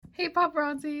Hey,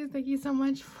 paparazzis! Thank you so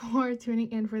much for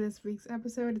tuning in for this week's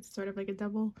episode. It's sort of like a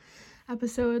double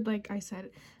episode, like I said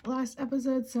last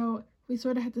episode, so we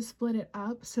sort of had to split it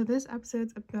up. So this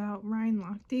episode's about Ryan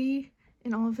Lochte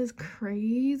and all of his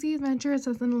crazy adventures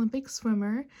as an Olympic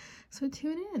swimmer. So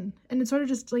tune in, and it sort of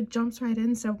just like jumps right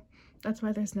in. So that's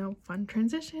why there's no fun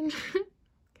transition.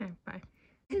 Okay, bye.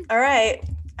 All right,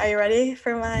 are you ready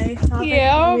for my topic?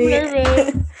 Yeah, I'm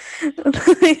nervous.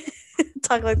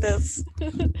 Talk like this.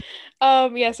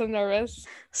 Yes, I'm nervous.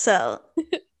 So,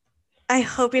 I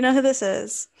hope you know who this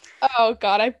is. Oh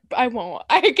God, I won't.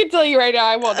 I can tell you right now,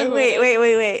 I won't know who it is.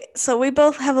 Wait. So we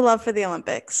both have a love for the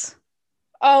Olympics.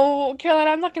 Oh, Caroline,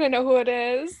 I'm not gonna know who it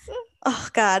is. Oh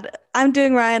God, I'm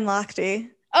doing Ryan Lochte.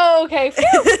 Oh, okay.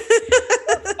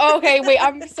 Okay, wait,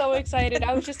 I'm so excited.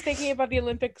 I was just thinking about the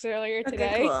Olympics earlier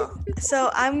today. Okay, cool.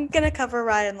 So I'm gonna cover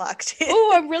Ryan Lochte.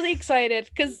 Oh, I'm really excited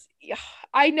because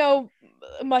I know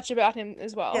much about him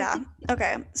as well. Yeah.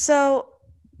 Okay. So.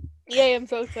 Yay! I'm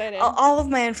so excited. All of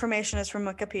my information is from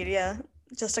Wikipedia.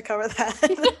 Just to cover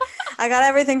that, I got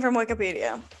everything from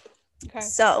Wikipedia. Okay.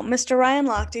 So, Mr. Ryan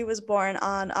Lochte was born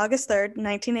on August 3rd,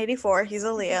 1984. He's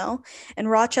a Leo in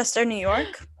Rochester, New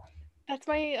York. That's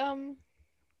my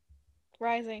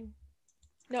rising.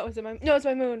 No, it's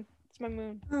my moon. It's my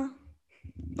moon. Oh,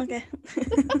 okay.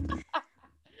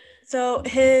 So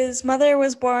his mother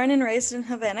was born and raised in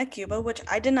Havana, Cuba, which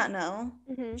I did not know.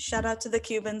 Mm-hmm. Shout out to the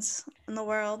Cubans in the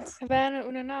world. Havana,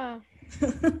 una.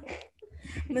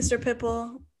 Mr.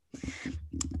 Pitbull.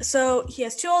 So he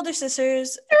has two older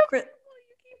sisters. You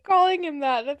keep calling him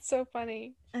that. That's so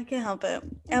funny. I can't help it.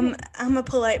 I'm a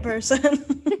polite person.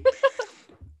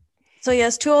 So he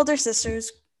has two older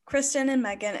sisters, Kristen and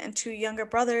Megan, and two younger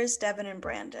brothers, Devin and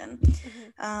Brandon.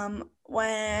 Mm-hmm.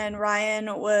 When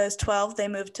Ryan was 12, they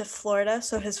moved to Florida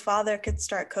so his father could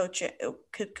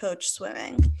coach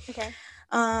swimming. Okay.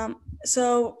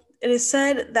 So it is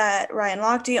said that Ryan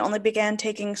Lochte only began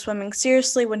taking swimming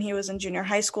seriously when he was in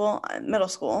middle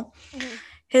school. Mm-hmm.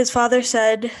 His father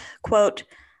said, quote,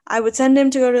 "I would send him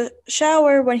to go to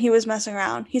shower when he was messing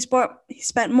around. He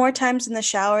spent more times in the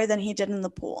shower than he did in the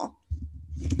pool."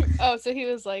 Oh, so he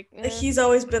was like... He's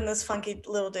always been this funky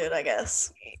little dude, I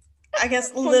guess.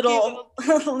 Little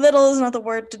is not the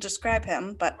word to describe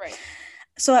him, but... Right.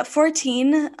 So at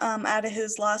 14, out of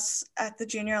his loss at the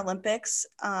Junior Olympics,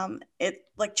 it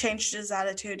like changed his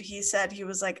attitude. He said he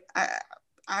was like,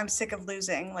 I'm sick of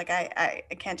losing. Like, I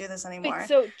can't do this anymore. Wait,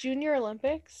 so Junior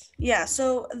Olympics? Yeah,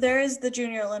 so there is the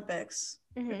Junior Olympics.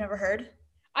 Mm-hmm. You've never heard?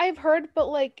 I've heard, but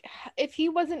like, if he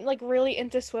wasn't like really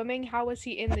into swimming, how was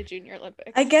he in the Junior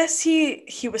Olympics? I guess he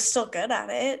was still good at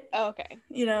it. Oh, okay.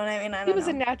 You know what I mean? He was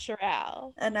a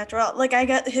natural.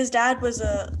 Like, his dad was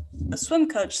a swim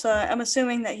coach, so I'm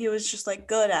assuming that he was just like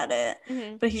good at it,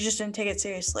 mm-hmm. but he just didn't take it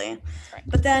seriously. Right.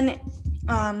 But then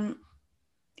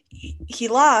he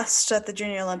lost at the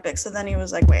Junior Olympics, so then he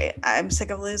was like, wait, I'm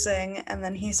sick of losing. And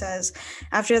then he says,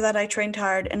 after that I trained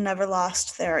hard and never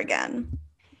lost there again.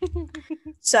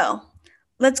 So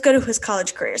let's go to his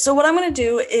college career. So what I'm going to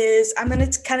do is I'm going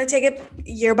to kind of take it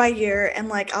year by year, and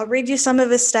like I'll read you some of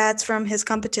his stats from his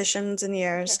competitions and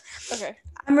years. Okay.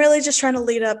 I'm really just trying to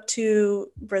lead up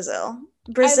to Brazil.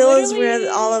 Brazil is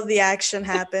where all of the action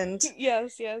happened.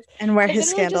 Yes. And where his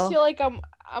scandal. I just feel like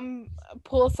I'm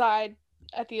poolside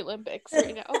at the Olympics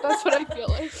right now. That's what I feel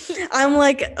like. I'm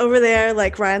like over there,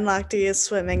 like Ryan Lochte is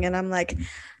swimming, and I'm like,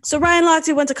 so Ryan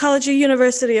Lochte went to college at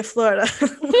University of Florida.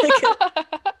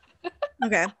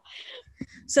 Okay.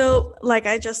 So, like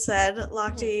I just said,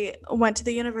 Lochte went to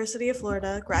the University of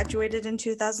Florida, graduated in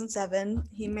 2007.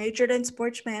 He majored in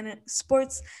sports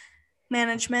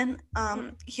management.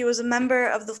 He was a member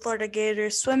of the Florida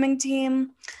Gators swimming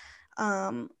team.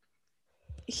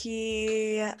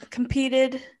 He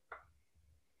competed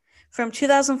from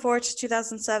 2004 to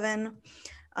 2007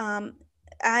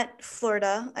 at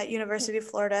University of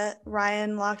Florida.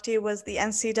 Ryan Lochte was the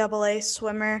NCAA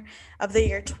Swimmer of the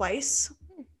Year twice.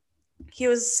 He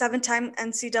was a 7-time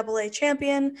NCAA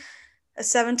champion, a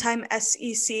 7-time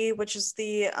SEC, which is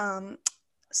the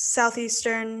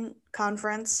Southeastern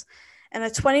Conference, and a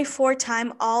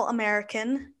 24-time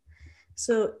All-American.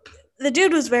 So the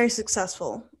dude was very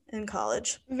successful in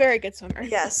college. Very good swimmer.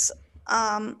 Yes.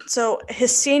 So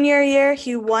his senior year,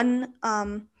 he won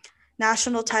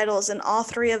national titles in all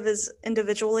 3 of his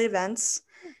individual events.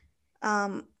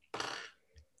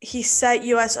 He set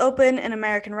U.S. Open and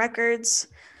American records.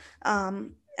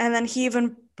 And then he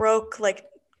even broke like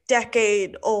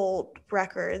decade-old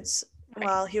records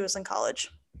while he was in college.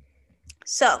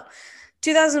 So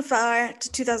 2005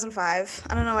 to 2005,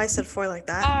 I don't know why I said 4 like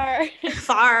that.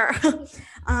 Far.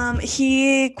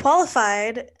 He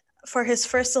qualified for his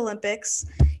first Olympics,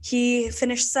 he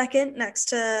finished second next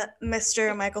to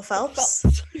Mr. Michael Phelps,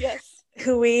 Yes.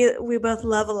 who we both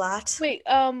love a lot. Wait,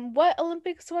 what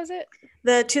Olympics was it?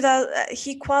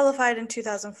 He qualified in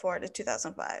 2004 to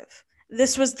 2005.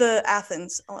 This was the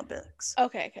Athens Olympics.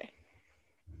 Okay.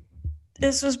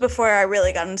 This was before I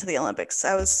really got into the Olympics.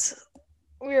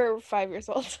 We were 5 years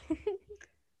old.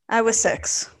 I was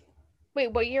 6.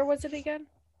 Wait, what year was it again?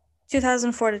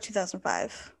 2004 to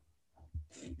 2005.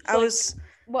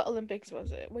 What Olympics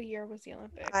was it? What year was the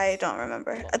Olympics? I don't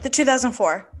remember. At the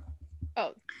 2004.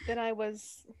 Oh, then I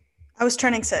was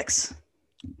turning 6.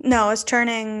 No, I was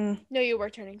turning. No, you were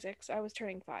turning 6. I was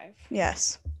turning 5.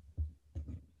 Yes.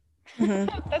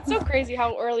 Mm-hmm. That's so crazy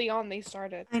how early on they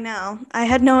started. I know. I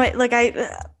had no, like,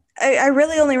 I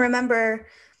really only remember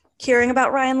hearing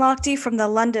about Ryan Lochte from the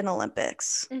London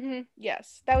Olympics. Mm-hmm.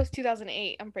 Yes, that was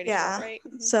 2008. I'm pretty sure, right?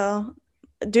 Mm-hmm. So,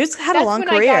 dude's had a long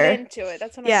career. I got into it.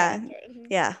 That's when I got into it. Mm-hmm.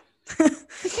 Yeah.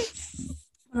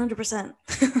 100%.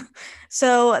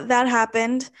 So that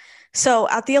happened. So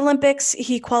at the Olympics,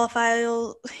 he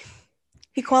qualifies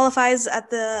at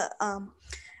the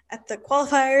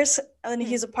qualifiers, and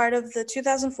he's a part of the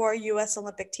 2004 U.S.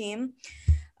 Olympic team.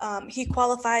 He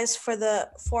qualifies for the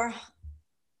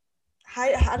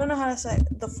I don't know how to say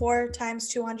the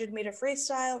 4x200 meter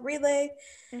freestyle relay.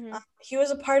 Mm-hmm. He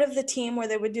was a part of the team where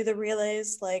they would do the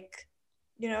relays, like,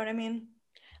 you know what I mean?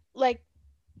 Like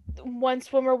one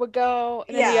swimmer would go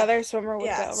and then the other swimmer would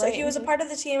go, right? So he was a part of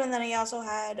the team, and then he also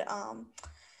had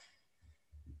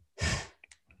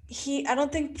I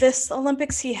don't think this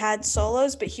Olympics he had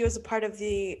solos, but he was a part of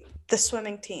the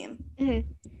swimming team.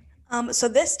 Mm-hmm. So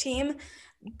this team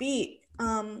beat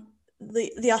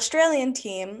the Australian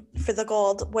team for the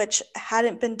gold, which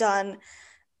hadn't been done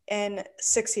in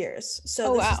 6 years.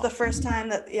 So this was the first time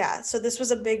that so this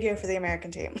was a big year for the American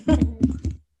team.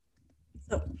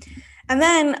 And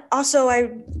then also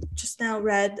I just now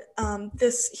read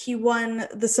he won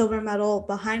the silver medal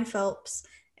behind Phelps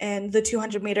in the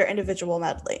 200 meter individual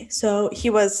medley. So he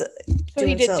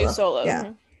did solo. Yeah.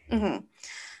 Mm-hmm. Mm-hmm.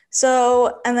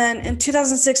 So, and then in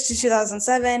 2006 to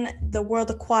 2007, the World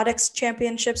Aquatics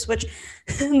Championships, which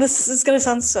this is going to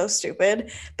sound so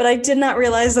stupid, but I did not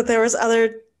realize that there was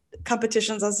other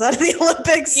competitions outside of the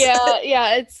Olympics. It's a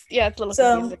little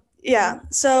confusing. Yeah,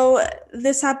 so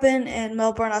this happened in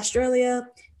Melbourne, Australia.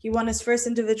 He won his first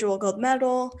individual gold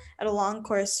medal at a long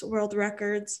course world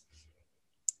records.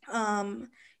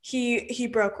 He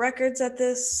broke records at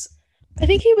this. I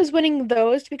think he was winning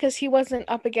those because he wasn't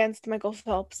up against Michael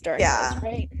Phelps during those,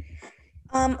 right?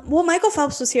 Well, Michael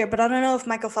Phelps was here, but I don't know if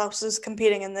Michael Phelps was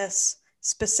competing in this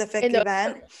specific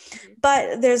event.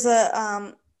 But there's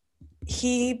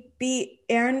he beat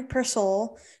Aaron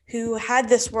Purcell, who had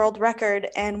this world record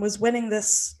and was winning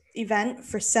this event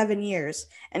for 7 years,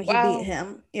 and he beat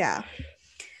him. Yeah.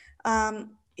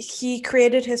 He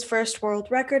created his first world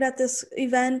record at this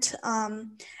event.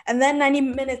 And then 90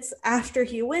 minutes after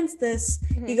he wins this,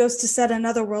 he goes to set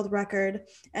another world record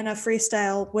in a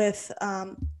freestyle with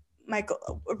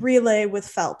relay with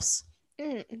Phelps.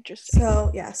 Interesting.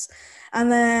 So, yes.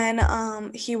 And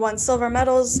then he won silver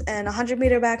medals in 100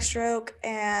 meter backstroke,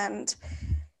 and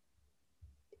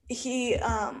he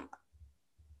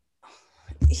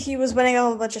was winning a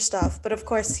whole bunch of stuff, but of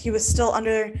course he was still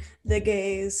under the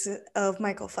gaze of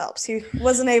Michael Phelps. He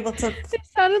wasn't able to. It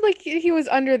sounded like he was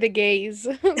under the gaze.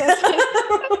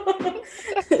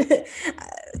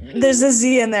 There's a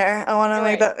Z in there. I want to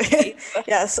make that.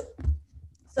 Yes.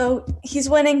 So he's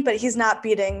winning, but he's not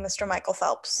beating Mr. Michael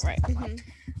Phelps. Right.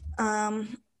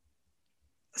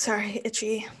 Sorry,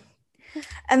 itchy.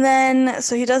 And then,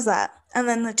 so he does that. And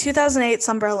then the 2008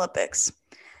 Summer Olympics.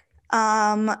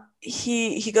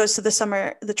 He goes to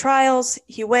the trials.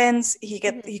 He wins.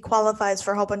 He qualifies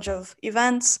for a whole bunch of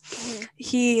events.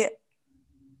 He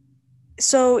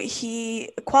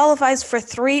qualifies for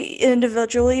 3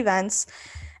 individual events,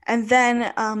 and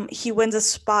then he wins a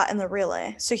spot in the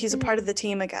relay. So he's a part of the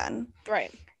team again.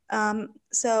 Right.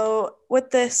 So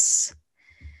with this,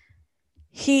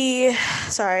 they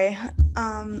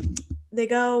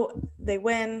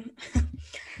win.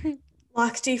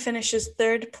 Lochte finishes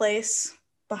 3rd place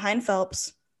behind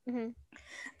Phelps. And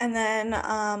then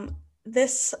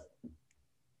this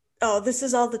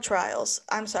is all the trials.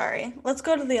 I'm sorry. Let's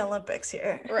go to the Olympics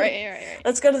here. Right.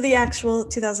 Let's go to the actual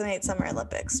 2008 Summer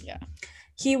Olympics. Yeah.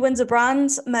 He wins a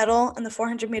bronze medal in the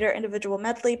 400 meter individual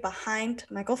medley behind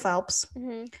Michael Phelps.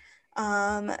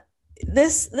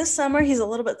 This summer he's a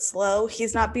little bit slow.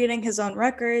 He's not beating his own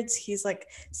records. He's like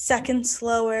second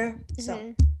slower.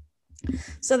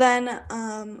 So then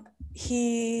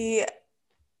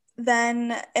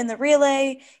Then in the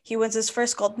relay, he wins his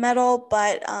first gold medal,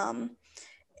 but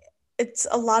it's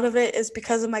a lot of it is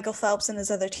because of Michael Phelps and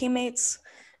his other teammates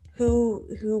who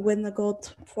win the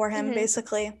gold for him,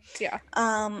 basically. Yeah.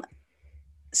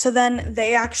 So then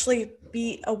they actually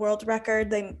beat a world record.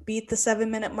 They beat the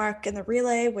 7-minute mark in the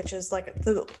relay, which is like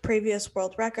the previous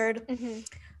world record.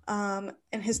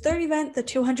 In his third event, the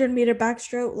 200-meter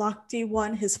backstroke, Lochte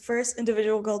won his first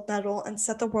individual gold medal and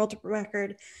set the world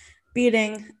record,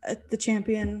 beating the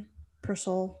champion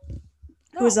Purcell,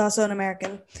 who is also an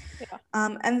American.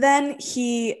 Yeah. And then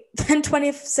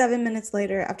 27 minutes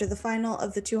later, after the final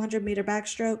of the 200-meter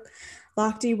backstroke,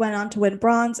 Lochte went on to win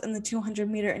bronze in the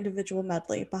 200-meter individual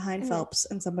medley behind Phelps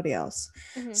and somebody else.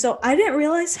 So I didn't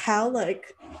realize how,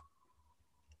 like,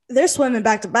 they're swimming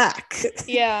back to back.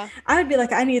 Yeah. I would be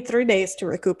like, I need 3 days to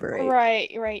recuperate. Right.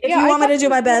 If you want me to do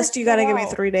my best, you got to give me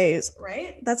 3 days.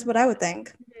 Right? That's what I would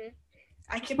think.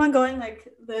 I keep on going like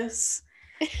this.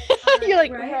 You're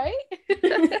like, right?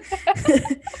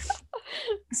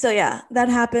 So yeah, that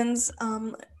happens.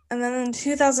 And then in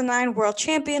 2009 World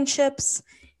Championships,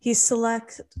 he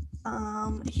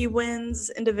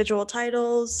wins individual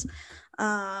titles.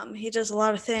 He does a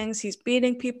lot of things. He's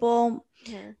beating people.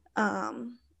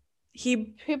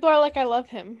 People are like, I love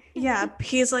him. Yeah,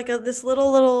 he's like this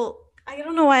little. I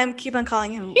don't know why I'm keep on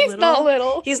calling him He's little. not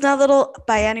little. He's not little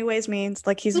by any ways means.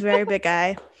 Like, he's a very big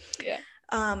guy. Yeah.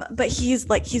 But he's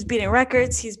beating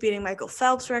records. He's beating Michael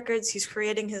Phelps records. He's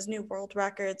creating his new world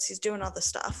records. He's doing all this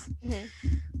stuff.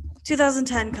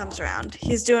 2010 comes around.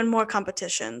 He's doing more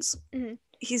competitions.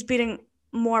 He's beating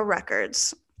more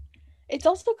records. It's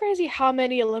also crazy how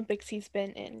many Olympics he's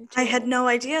been in, too. I had no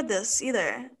idea this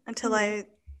either until I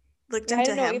looked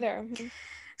into him. I didn't know either.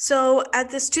 So at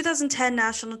this 2010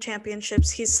 National Championships,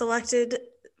 he's selected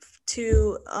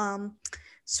to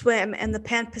swim in the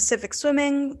Pan-Pacific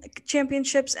Swimming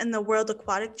Championships and the World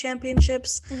Aquatic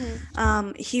Championships.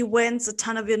 He wins a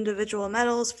ton of individual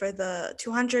medals for the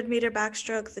 200-meter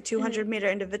backstroke, the 200-meter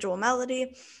individual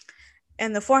medley,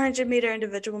 and the 400-meter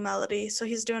individual medley. So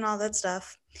he's doing all that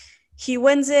stuff. He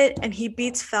wins it, and he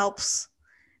beats Phelps.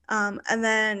 And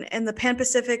then in the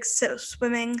Pan-Pacific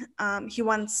Swimming, he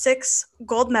won 6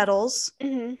 gold medals.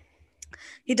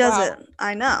 He does it.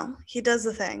 I know. He does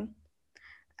the thing.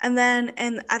 And then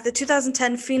at the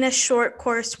 2010 FINA Short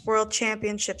Course World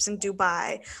Championships in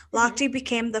Dubai, Lochte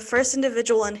became the first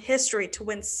individual in history to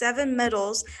win 7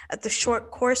 medals at the Short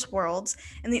Course Worlds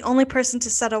and the only person to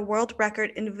set a world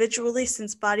record individually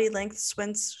since body-length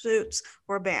swimsuits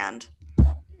were banned.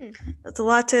 That's a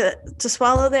lot to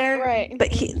swallow there. Right. But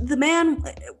the man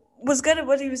was good at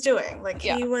what he was doing. Like,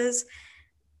 he was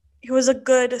a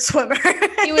good swimmer.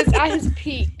 He was at his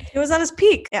peak. He was at his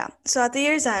peak. Yeah. So at the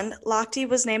year's end, Lochte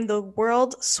was named the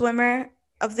World Swimmer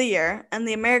of the Year and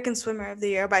the American Swimmer of the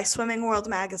Year by Swimming World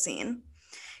Magazine.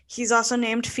 He's also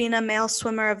named FINA Male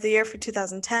Swimmer of the Year for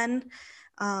 2010.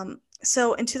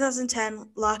 So in 2010,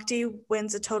 Lochte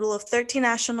wins a total of 13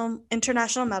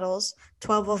 international medals,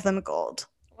 12 of them gold.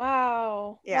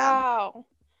 Wow. Yeah. Wow.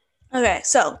 Okay,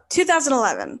 so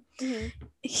 2011,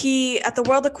 he at the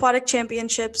World Aquatic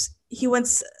Championships, he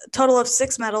wins a total of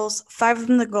 6 medals, 5 of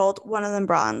them the gold, 1 of them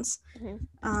bronze.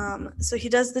 So he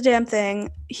does the damn thing.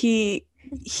 He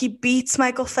beats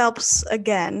Michael Phelps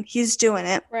again. He's doing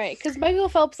it. Right, because Michael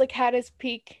Phelps had his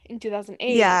peak in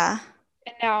 2008. Yeah.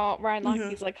 And now Ryan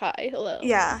Lochte's like, hi, hello.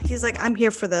 Yeah, he's like, I'm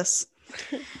here for this.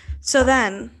 So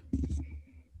then,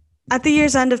 at the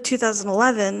year's end of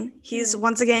 2011, he's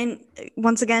once again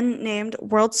named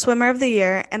World Swimmer of the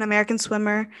Year and American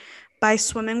Swimmer by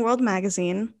Swimming World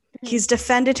Magazine. He's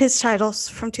defended his titles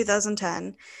from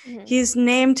 2010. He's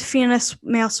named FINA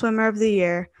Male Swimmer of the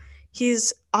Year.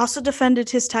 He's also defended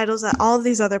his titles at all of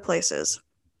these other places.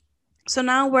 So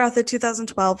now we're at the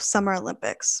 2012 Summer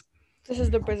Olympics. This is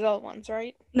the Brazil ones,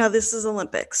 right? No, this is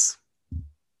Olympics.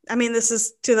 I mean, this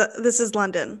is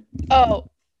London. Oh,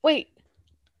 wait.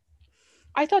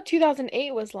 I thought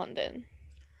 2008 was London.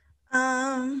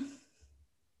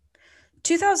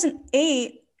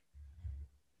 2008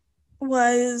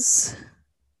 was,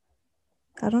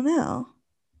 I don't know.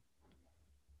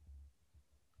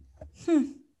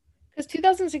 Because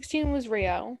 2016 was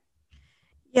Rio.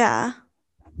 Yeah.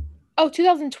 Oh,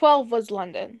 2012 was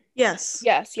London. Yes.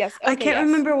 Yes. Okay, I can't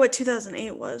remember what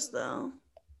 2008 was, though.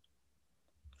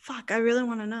 Fuck, I really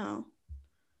want to know.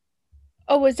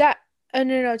 Oh, was that? Oh,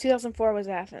 no. 2004 was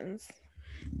Athens.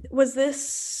 Was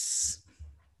this...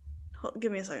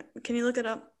 Give me a second. Can you look it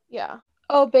up? Yeah.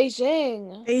 Oh,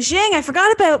 Beijing. Beijing. I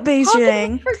forgot about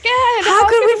Beijing. How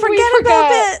could we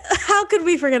forget? How could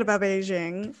we forget about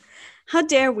Beijing? How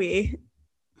dare we?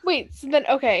 Wait, so then,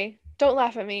 okay. Don't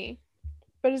laugh at me.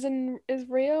 But is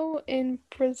Rio in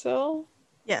Brazil?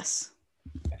 Yes.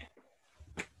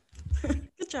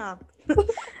 Good job.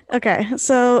 Okay,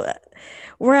 so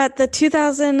we're at the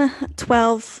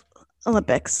 2012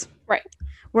 Olympics. Right.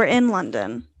 We're in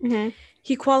London. Mm-hmm.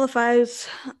 He qualifies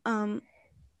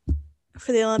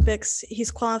for the Olympics. He's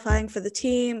qualifying for the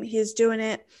team. He's doing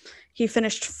it. He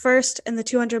finished first in the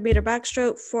 200-meter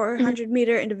backstroke,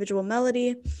 400-meter individual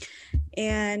medley,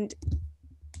 and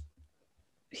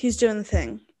he's doing the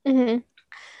thing. Mm-hmm.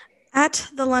 At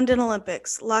the London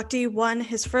Olympics, Lochte won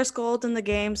his first gold in the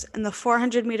games in the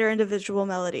 400-meter individual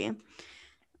medley.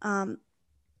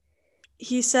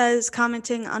 He says,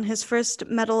 commenting on his first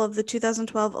medal of the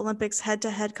 2012 Olympics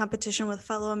head-to-head competition with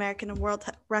fellow American and world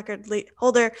record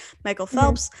holder Michael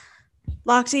Phelps,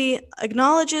 Lochte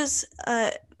acknowledges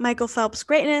Michael Phelps'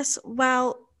 greatness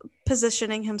while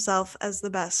positioning himself as the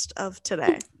best of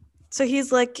today. So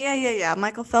he's like, yeah,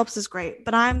 Michael Phelps is great,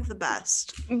 but I'm the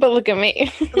best. But look at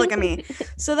me. Look at me.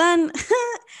 So then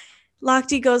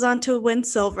Lochte goes on to win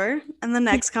silver in the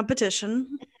next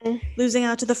competition, losing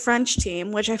out to the French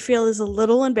team, which I feel is a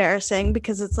little embarrassing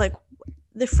because it's like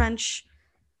the French,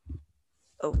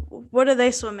 what are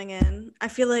they swimming in? I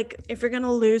feel like if you're going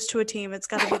to lose to a team, it's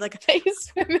got to be like... Are they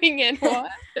swimming in what?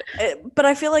 But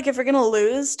I feel like if you're going to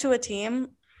lose to a team,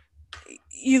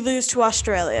 you lose to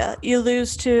Australia. You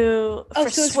lose to... Oh,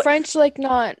 so is French like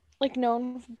not like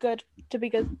known to be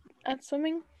good at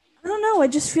swimming? I don't know. I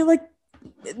just feel like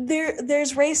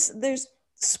there's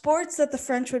sports that the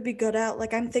French would be good at.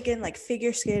 Like I'm thinking like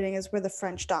figure skating is where the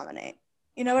French dominate.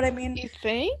 You know what I mean? You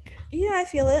think? Yeah, I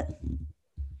feel it.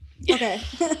 Okay.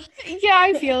 Yeah,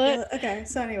 I feel it. Okay,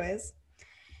 so anyways.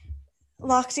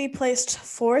 Lochte placed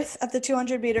 4th at the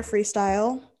 200-meter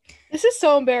freestyle. This is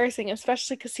so embarrassing,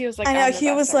 especially because he was like, I know,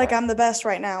 he was like, I'm the best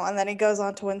right now. And then he goes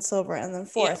on to win silver and then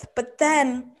 4th. Yeah. But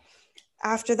then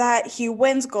after that, he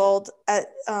wins gold at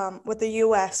with the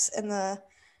U.S. in the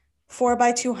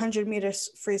 4x200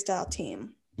 meters freestyle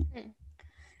team. Mm-hmm.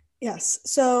 Yes.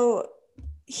 So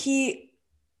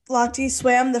Lochte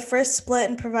swam the first split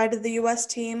and provided the U.S.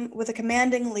 team with a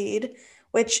commanding lead,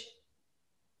 which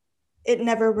it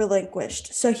never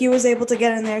relinquished. So he was able to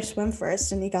get in there, swim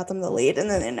first, and he got them the lead, and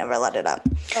then they never let it up.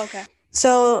 Okay.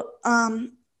 So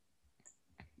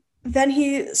then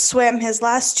he swam his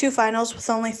last 2 finals with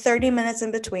only 30 minutes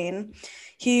in between.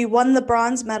 He won the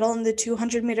bronze medal in the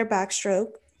 200-meter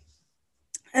backstroke.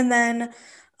 And then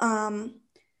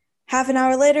half an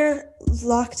hour later,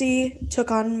 Lochte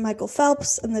took on Michael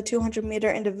Phelps in the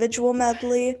 200-meter individual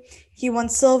medley. He won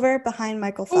silver behind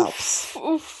Michael Phelps.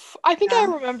 Oof. I think I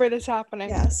remember this happening.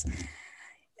 Yes.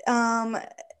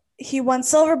 He won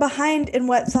silver behind in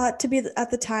what thought to be, at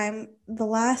the time, the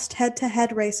last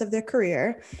head-to-head race of their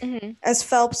career, as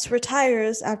Phelps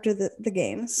retires after the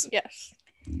games. Yes.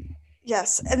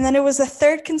 Yes, and then it was the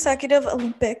 3rd consecutive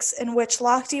Olympics in which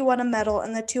Lochte won a medal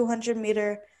in the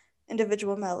 200-meter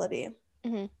individual medley.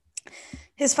 Mm-hmm.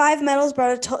 His 5 medals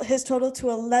brought his total to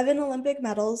 11 Olympic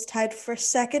medals, tied for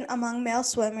 2nd among male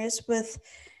swimmers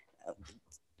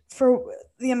for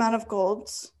the amount of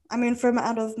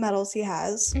medals he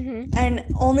has, and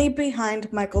only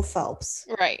behind Michael Phelps.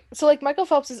 Right. So, like, Michael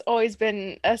Phelps has always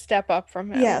been a step up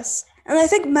from him. Yes. And I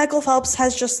think Michael Phelps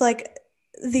has just, like,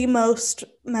 the most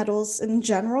medals in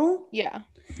general. Yeah.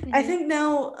 Mm-hmm. I think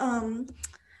now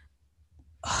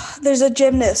there's a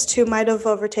gymnast who might have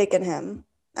overtaken him,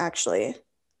 actually.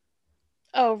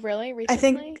 Oh, really?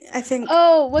 Recently? I think.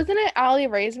 Oh, wasn't it Aly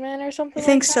Raisman or something? I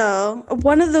think so.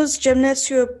 One of those gymnasts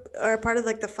who are part of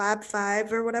like the Fab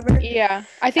Five or whatever. Yeah,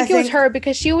 I think it was her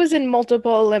because she was in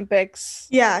multiple Olympics.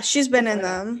 Yeah, she's been in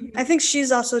them. I think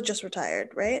she's also just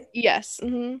retired, right? Yes.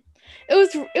 Mm-hmm.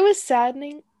 It was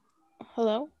saddening.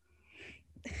 Hello.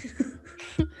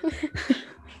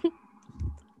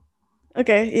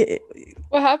 Okay.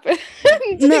 What happened?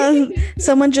 No,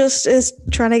 someone just is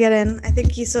trying to get in. I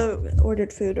think he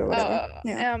ordered food or whatever.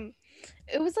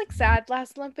 It was like sad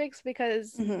last Olympics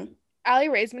because Aly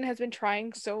Raisman has been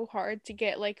trying so hard to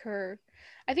get like her,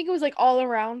 I think it was like all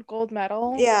around gold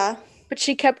medal. Yeah. But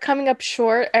she kept coming up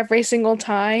short every single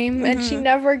time and she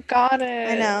never got it.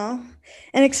 I know.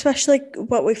 And especially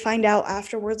what we find out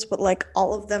afterwards, what like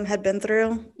all of them had been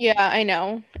through. Yeah, I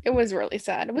know. It was really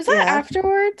sad. Was that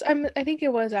afterwards? I think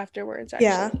it was afterwards, actually.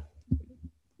 Yeah.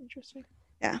 Interesting.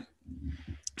 Yeah.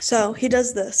 So he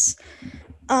does this.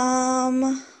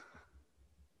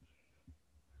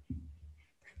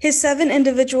 His 7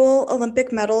 individual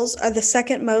Olympic medals are the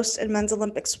 2nd most in men's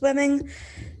Olympic swimming.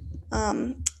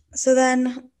 So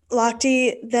then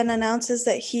Lochte then announces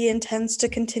that he intends to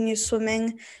continue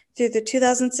swimming through the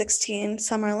 2016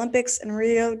 Summer Olympics in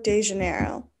Rio de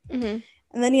Janeiro.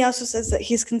 And then he also says that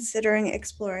he's considering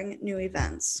exploring new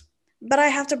events. But I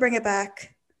have to bring it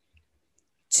back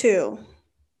to,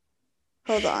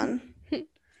 hold on.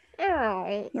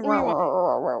 Hold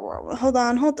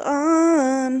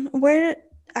on.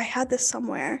 I had this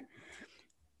somewhere.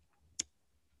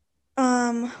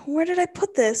 Where did I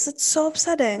put this? It's so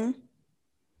upsetting.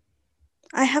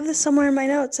 I have this somewhere in my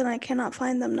notes and I cannot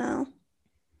find them now.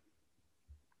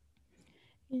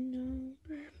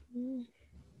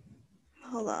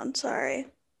 Hold on, sorry.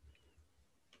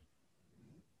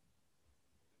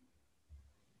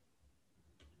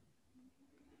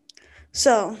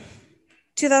 So,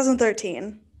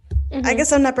 2013. I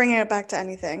guess I'm not bringing it back to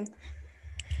anything.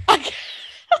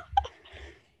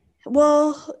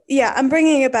 Well, yeah, I'm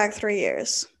bringing it back 3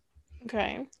 years.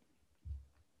 Okay.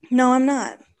 No, I'm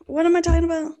not. What am I talking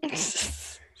about?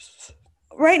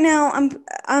 Right now,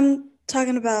 I'm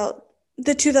talking about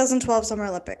the 2012 Summer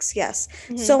Olympics. Yes.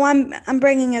 So I'm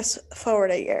bringing us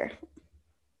forward a year.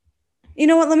 You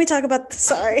know what? Let me talk about.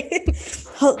 Sorry.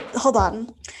 Hold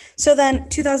on. So then,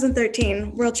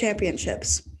 2013 World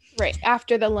Championships. Right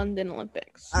after the London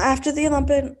Olympics. After the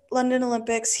London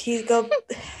Olympics, oh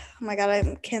my God,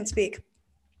 I can't speak.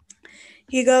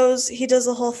 He does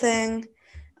the whole thing.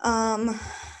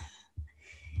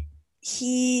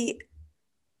 He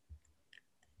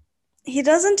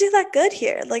doesn't do that good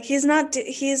here. Like you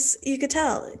could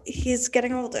tell he's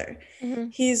getting older.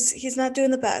 He's not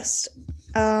doing the best.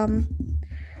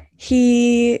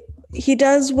 He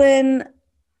does win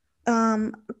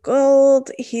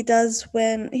gold. He does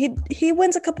win. He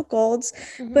wins a couple golds,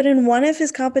 but in one of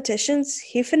his competitions,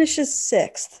 he finishes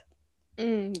 6th.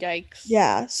 Yikes.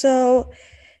 Yeah, so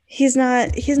he's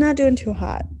not doing too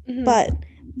hot. But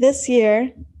this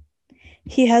year,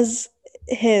 he has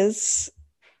his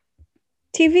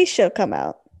TV show come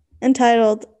out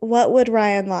entitled "What Would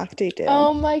Ryan Lochte Do?"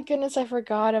 Oh my goodness, I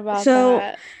forgot about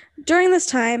that. During this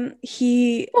time,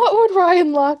 What would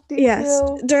Ryan Lochte do? Yes,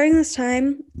 during this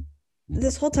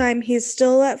whole time, he's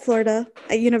still at Florida,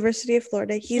 at University of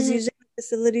Florida. He's using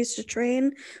facilities to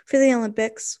train for the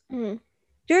Olympics.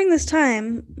 During this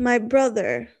time, my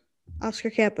brother, Oscar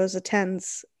Campos,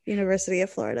 attends University of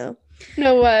Florida.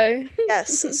 No way.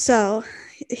 Yes. So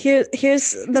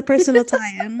here's the personal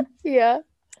tie-in. Yeah.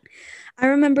 I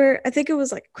remember, I think it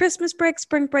was like Christmas break,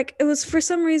 spring break. It was for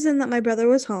some reason that my brother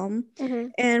was home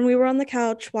and we were on the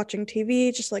couch watching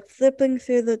TV, just like flipping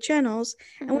through the channels,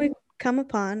 and we come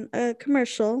upon a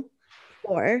commercial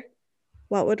for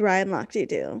What Would Ryan Lochte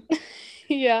Do?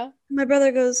 Yeah. My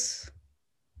brother goes,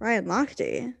 Ryan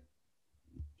Lochte?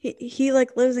 He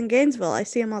like lives in Gainesville. I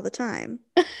see him all the time.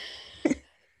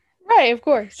 Right, of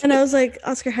course. And I was like,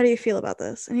 Oscar, how do you feel about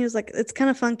this? And he was like, it's kind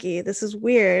of funky. This is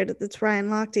weird. It's Ryan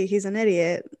Lochte. He's an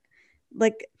idiot.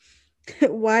 Like,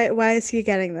 why is he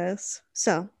getting this?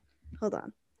 So, hold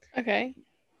on. Okay.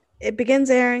 It begins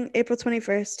airing April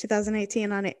 21st,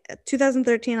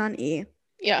 2013 on E!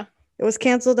 Yeah. It was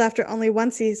canceled after only one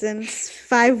season,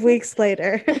 5 weeks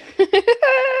later.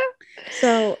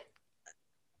 So,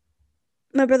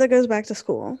 my brother goes back to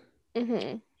school.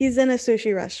 He's in a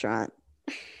sushi restaurant.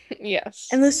 Yes.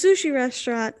 And the sushi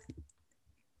restaurant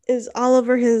is all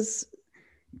over his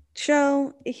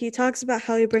show. He talks about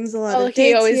how he brings a lot of dates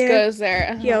he always here. goes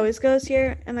there. He always goes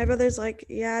here. And my brother's like,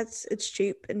 yeah, it's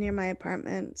cheap and near my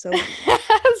apartment. So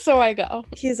so I go.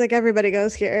 He's like, everybody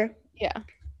goes here. Yeah.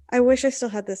 I wish I still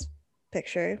had this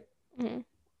picture.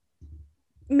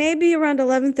 Maybe around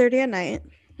 11:30 at night.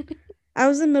 I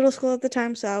was in middle school at the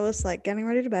time, so I was like getting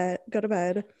ready to go to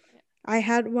bed. I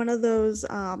had one of those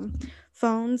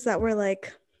phones that were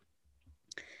like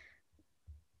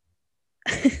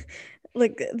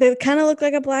like they kind of look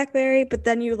like a BlackBerry, but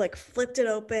then you like flipped it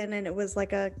open and it was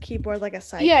like a keyboard, like a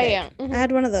sidekick. Yeah. I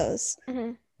had one of those.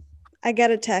 I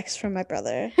get a text from my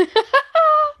brother.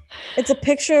 It's a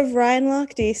picture of Ryan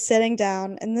Lochte sitting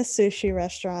down in the sushi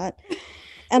restaurant,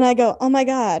 and I go, "Oh my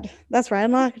God, that's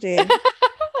Ryan Lochte."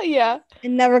 Yeah. I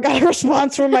never got a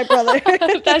response from my brother.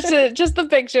 That's it. Just the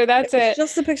picture. That's it.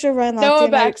 Just the picture of Ryan Lochte. No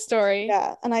backstory.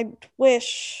 Yeah, and I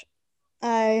wish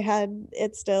I had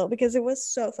it still because it was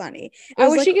so funny. I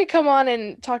wish you could come on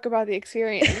and talk about the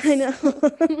experience. I know.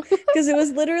 Because it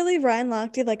was literally Ryan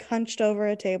Lochte like hunched over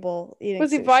a table eating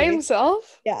Was he sushi. by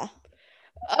himself? Yeah.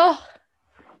 Oh.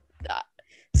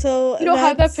 So you don't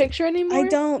have that picture anymore? I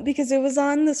don't, because it was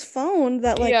on this phone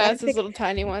that like it's those little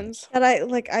tiny ones that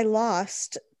I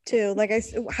lost too. Like I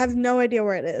have no idea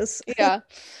where it is. Yeah.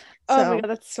 Oh my God,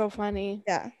 that's so funny.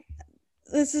 Yeah.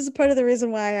 This is part of the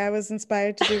reason why I was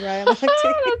inspired to do Ryan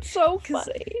Lochte. That's so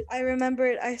funny. I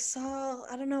remembered I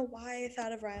don't know why I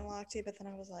thought of Ryan Lochte, but then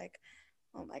I was like,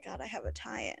 Oh my God, I have a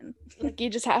tie-in. Like, you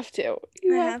just have to.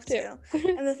 I have to.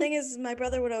 And the thing is, my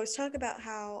brother would always talk about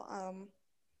how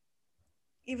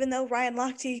even though Ryan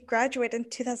Lochte graduated in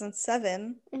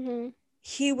 2007,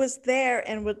 he was there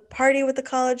and would party with the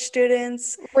college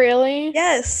students. Really?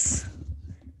 Yes.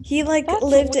 He like That's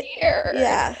lived weird.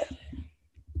 Yeah.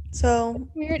 So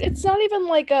weird. It's not even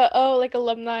like like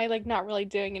alumni like not really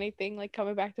doing anything, like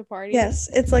coming back to party. yes,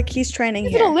 it's like he's training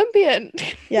He's here. an Olympian.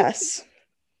 Yes.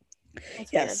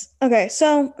 That's Yes. Okay,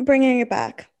 so bringing it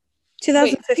back.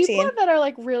 2015. Wait, people that are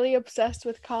like really obsessed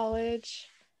with college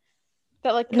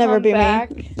that like Never come be me.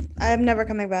 back. I'm never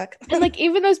coming back. And like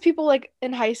even those people like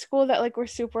in high school that like were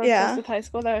super Yeah. obsessed with high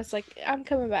school, that was like, I'm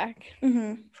coming back.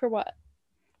 For what?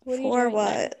 What are you For doing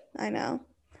what? there? I know.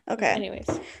 Okay. Anyways.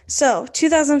 So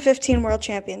 2015 World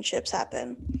Championships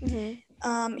happen.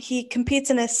 He competes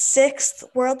in his 6th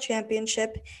World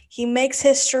Championship. He makes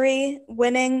history,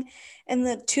 winning in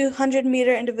the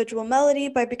 200-meter individual medley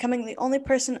by becoming the only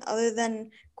person other than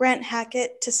Grant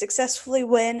Hackett to successfully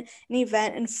win an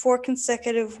event in 4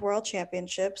 consecutive World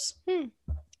Championships.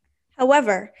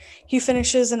 However, he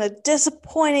finishes in a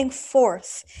disappointing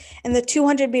 4th in the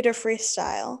 200-meter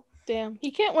freestyle. Damn,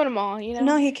 he can't win them all, you know?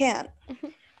 No, he can't.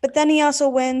 But then he also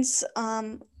wins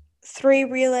 3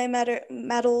 relay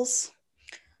medals.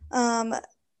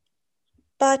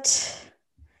 But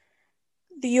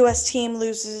the U.S. team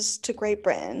loses to Great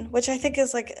Britain, which I think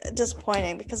is like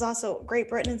disappointing because also Great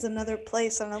Britain is another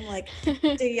place, and I'm like,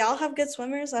 do y'all have good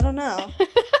swimmers? I don't know.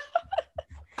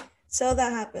 So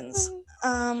that happens.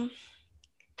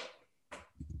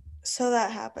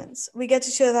 We get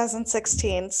to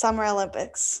 2016 Summer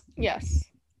Olympics. Yes.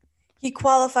 He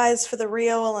qualifies for the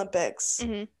Rio Olympics.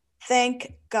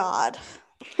 Thank God.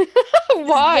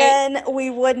 Why? Then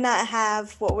we would not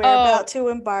have what we're about to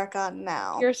embark on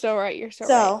now. You're so right. You're so right.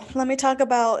 So let me talk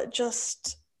about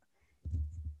just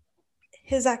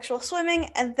his actual swimming,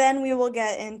 and then we will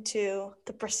get into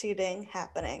the preceding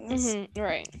happenings.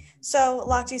 Right. So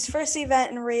Lochte's first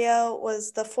event in Rio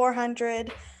was the 4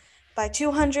 by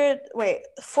 200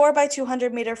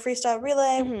 meter freestyle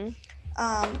relay.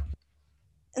 I'm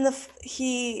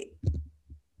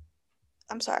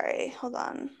sorry, hold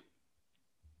on.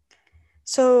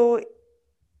 So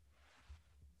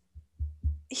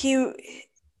he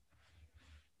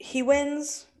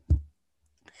wins.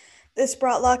 This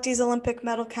brought Lochte's Olympic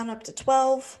medal count up to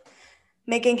 12,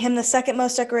 making him the 2nd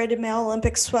most decorated male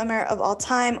Olympic swimmer of all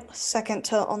time, second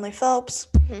to only Phelps.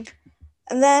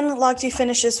 And then Lochte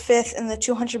finishes 5th in the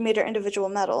 200-meter individual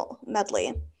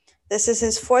medley. This is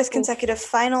his 4th consecutive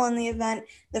final in the event,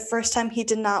 the first time he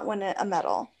did not win a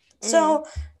medal. So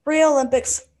Rio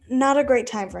Olympics, not a great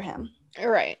time for him.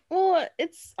 Right. Well,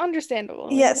 it's understandable.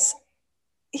 Yes.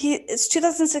 It's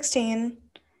 2016.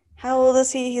 How old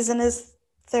is he? He's in his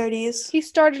 30s. He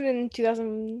started in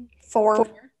 2004. 4.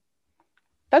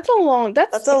 That's a long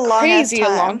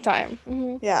time.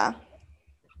 Yeah.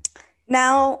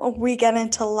 Now we get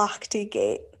into Lochte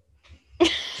Gate.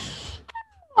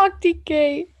 Lochte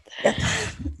Gate. Yep.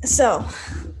 So,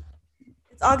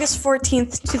 it's August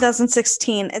 14th,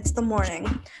 2016. It's the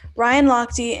morning. Ryan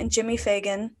Lochte and Jimmy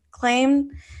Fagan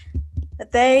claim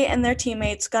that they and their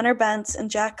teammates Gunnar Bentz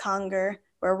and Jack Conger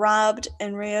were robbed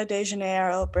in Rio de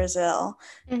Janeiro, Brazil.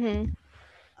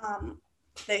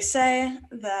 They say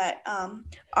that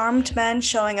armed men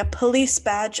showing a police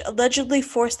badge allegedly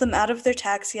forced them out of their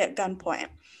taxi at gunpoint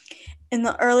in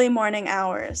the early morning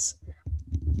hours.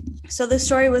 So the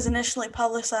story was initially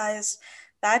publicized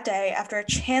that day after a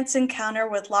chance encounter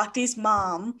with Lochte's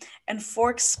mom and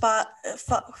Fox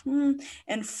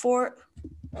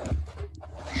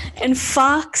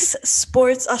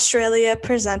Sports Australia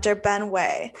presenter Ben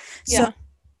Way. So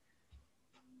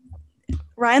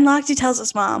Ryan Lochte tells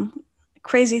his mom,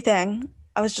 crazy thing,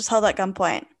 I was just held at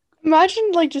gunpoint.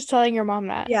 Imagine like just telling your mom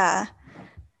that. Yeah.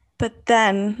 But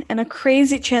then in a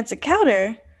crazy chance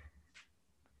encounter,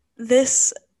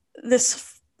 this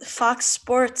Fox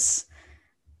Sports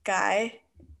guy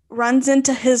runs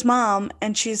into his mom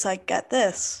and she's like, get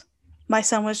this, my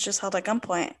son was just held at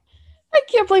gunpoint. I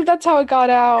can't believe that's how it got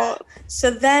out.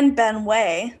 So then Ben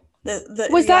Way,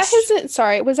 was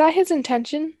that his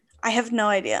intention? I have no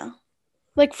idea.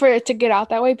 Like for it to get out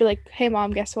that way, be like, hey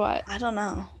mom, guess what? I don't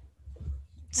know.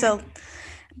 So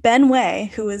Ben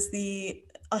Way, who is the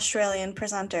Australian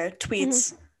presenter,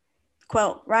 tweets,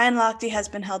 quote, Ryan Lochte has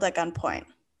been held at gunpoint.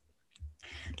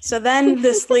 So then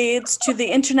this leads to the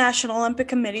International Olympic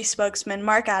Committee spokesman,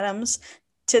 Mark Adams,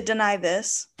 to deny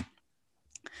this.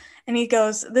 And he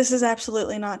goes, this is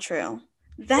absolutely not true.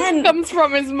 Then it comes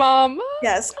from his mom.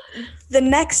 Yes. The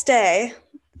next day,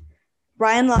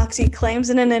 Ryan Lochte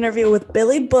claims in an interview with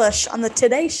Billy Bush on the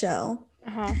Today Show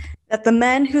that the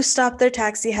men who stopped their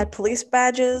taxi had police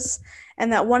badges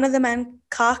and that one of the men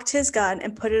cocked his gun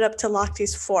and put it up to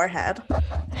Lochte's forehead.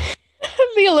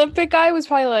 The Olympic guy was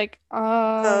probably like,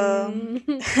 I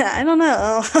don't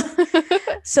know.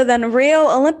 So then Rio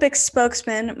Olympics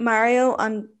spokesman Mario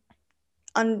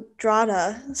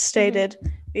Andrada stated,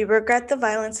 "We regret the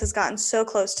violence has gotten so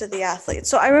close to the athletes."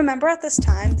 So I remember at this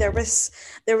time there was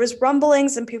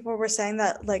rumblings and people were saying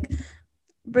that like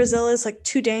Brazil is like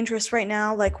too dangerous right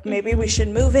now. Like maybe we should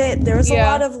move it. There was a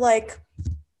lot of like,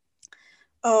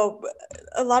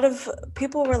 a lot of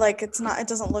people were like, it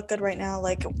doesn't look good right now.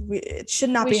 Like it should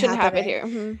not be happening. We shouldn't have it here.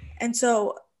 Mm-hmm. And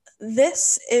so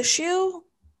this issue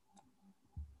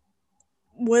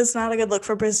was not a good look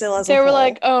for Brazil as a whole. They were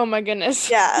like, oh my goodness.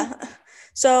 Yeah.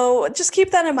 So just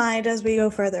keep that in mind as we go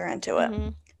further into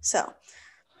it. So,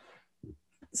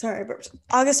 sorry,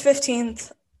 August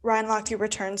 15th, Ryan Lochte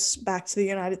returns back to the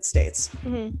United States.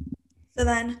 So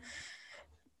then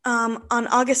on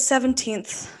August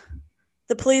 17th,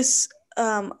 the police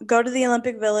go to the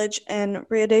Olympic Village in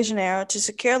Rio de Janeiro to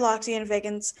secure Lochte and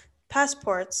Fagan's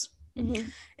passports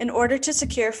in order to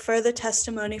secure further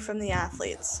testimony from the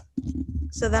athletes.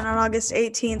 So then on August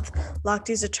 18th,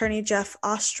 Lochte's attorney, Jeff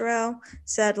Ostro,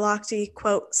 said Lochte,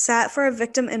 quote, sat for a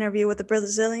victim interview with the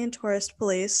Brazilian tourist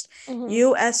police,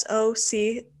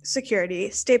 USOC Security,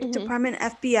 State Department,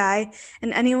 FBI,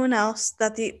 and anyone else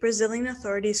that the Brazilian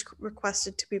authorities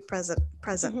requested to be present.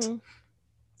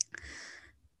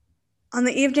 On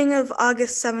the evening of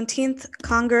August 17th,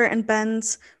 Conger and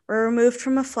Benz were removed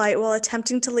from a flight while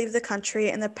attempting to leave the country,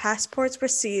 and their passports were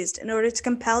seized in order to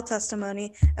compel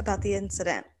testimony about the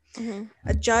incident.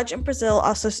 A judge in Brazil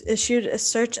also issued a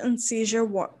search and seizure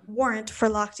warrant for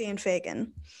Lochte and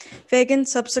Fagan. Fagan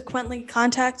subsequently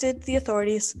contacted the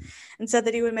authorities and said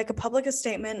that he would make a public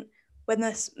statement when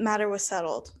this matter was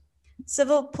settled.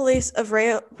 Civil police of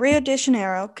Rio de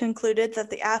Janeiro concluded that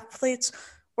the athletes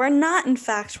were not in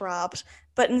fact robbed,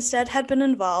 but instead had been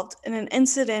involved in an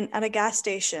incident at a gas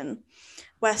station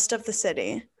west of the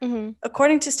city.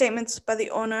 According to statements by the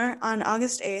owner on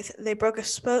August 8th, they broke a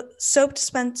soap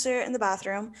dispenser in the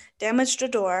bathroom, damaged a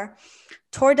door,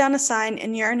 tore down a sign,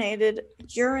 and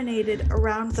urinated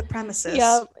around the premises.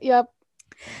 Yep.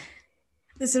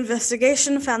 This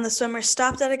investigation found the swimmers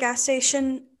stopped at a gas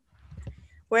station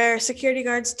where security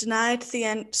guards detained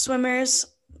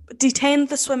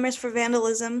the swimmers for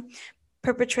vandalism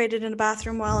perpetrated in a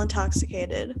bathroom while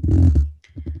intoxicated.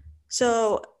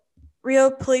 So,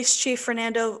 Rio Police Chief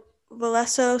Fernando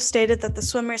Veloso stated that the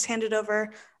swimmers handed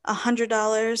over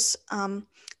 $100,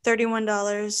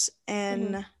 $31,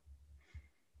 and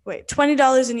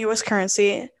 $20 in U.S.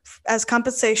 currency as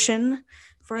compensation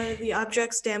for the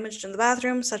objects damaged in the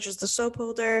bathroom, such as the soap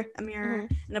holder, a mirror,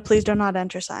 and a "Please do not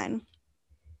enter" sign.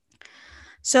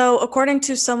 So, according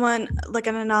to someone, like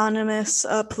an anonymous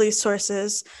police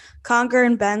sources, Conger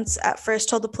and Benz at first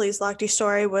told the police Lochte's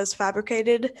story was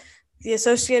fabricated. The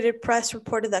Associated Press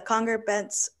reported that Conger and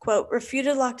Benz, quote,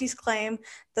 refuted Lochte's claim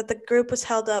that the group was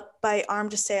held up by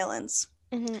armed assailants.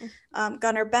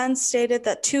 Gunner Benz stated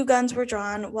that 2 guns were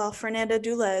drawn, while Fernanda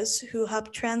Dulles, who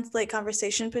helped translate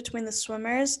conversation between the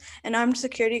swimmers and armed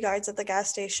security guards at the gas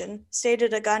station,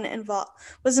 stated a gun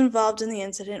was involved in the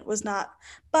incident, was not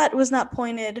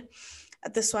pointed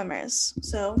at the swimmers.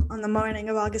 So on the morning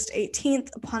of August 18th,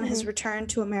 upon his return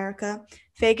to America,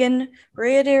 Fagan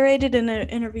reiterated in an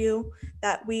interview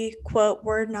that we, quote,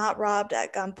 were not robbed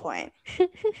at gunpoint.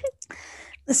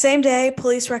 The same day,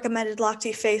 police recommended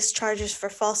Lochte face charges for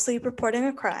falsely reporting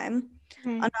a crime.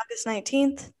 On August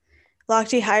 19th,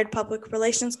 Lochte hired public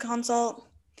relations consult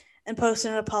and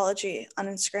posted an apology on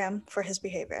Instagram for his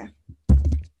behavior.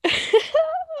 I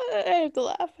have to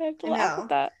laugh at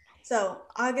that. So,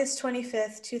 August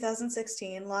 25th,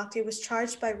 2016, Lochte was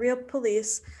charged by Rio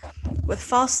police with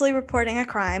falsely reporting a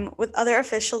crime, with other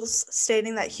officials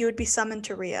stating that he would be summoned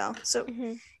to Rio. So,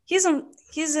 he's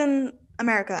in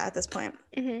America at this point.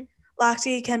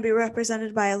 Lochte can be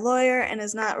represented by a lawyer and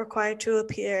is not required to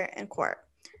appear in court.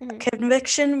 A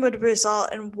conviction would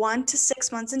result in 1 to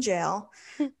 6 months in jail,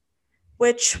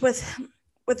 which with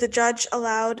the judge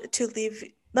allowed to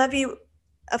levy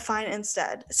a fine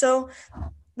instead. So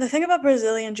the thing about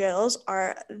Brazilian jails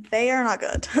they are not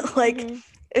good.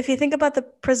 If you think about the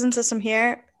prison system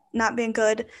here not being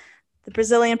good, the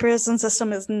Brazilian prison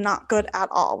system is not good at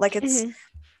all. It's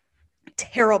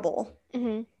terrible.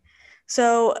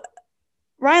 So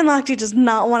Ryan Lochte does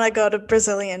not want to go to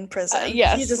Brazilian prison.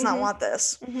 Yes. He does not want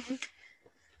this.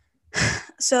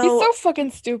 So he's so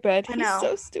fucking stupid. I know. He's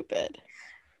so stupid.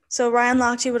 So Ryan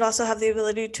Lochte would also have the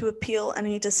ability to appeal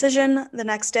any decision. The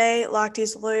next day,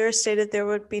 Lochte's lawyer stated there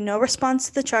would be no response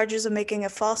to the charges of making a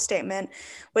false statement,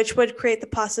 which would create the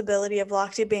possibility of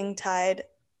Lochte being tried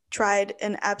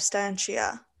in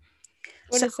absentia.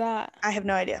 What is that? I have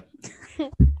no idea.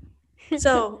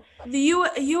 So the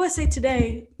USA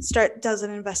Today does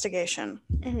an investigation.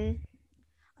 Mm-hmm.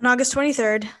 On August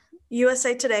 23rd,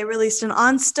 USA Today released an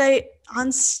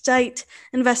on-site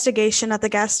investigation at the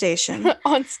gas station.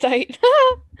 On-site.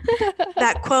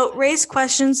 That, quote, raised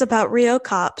questions about Rio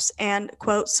cops and,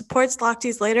 quote, supports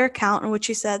Lochte's later account in which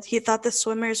he said he thought the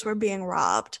swimmers were being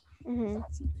robbed. Mm-hmm.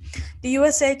 The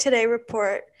USA Today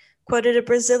report quoted a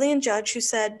Brazilian judge who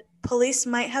said police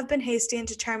might have been hasty in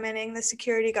determining the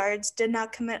security guards did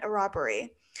not commit a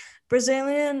robbery.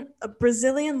 A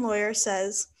Brazilian lawyer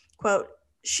says, quote,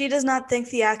 she does not think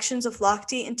the actions of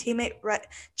Lochte and teammate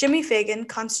Jimmy Fagan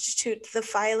constitute the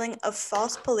filing of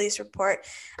false police report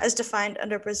as defined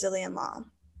under Brazilian law.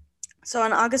 So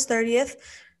on August 30th,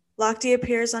 Lochte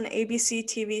appears on ABC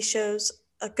TV shows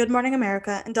Good Morning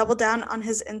America and doubled down on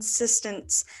his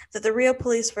insistence that the Rio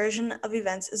police version of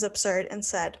events is absurd and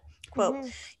said, quote,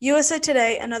 USA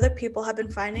Today and other people have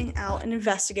been finding out and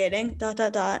investigating, ...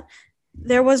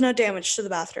 There was no damage to the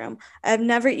bathroom. I have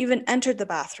never even entered the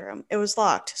bathroom. It was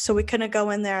locked, so we couldn't go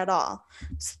in there at all.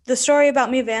 The story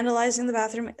about me vandalizing the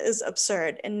bathroom is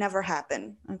absurd and never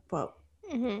happened, unquote.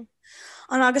 Mm-hmm.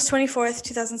 On August 24th,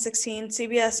 2016,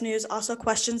 CBS News also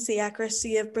questions the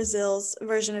accuracy of Brazil's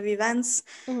version of events,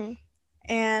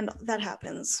 and that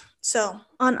happens. So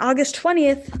on August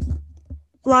 20th,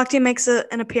 Lochte makes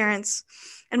an appearance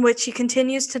in which he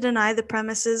continues to deny the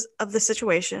premises of the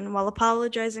situation while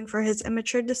apologizing for his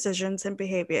immature decisions and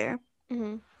behavior.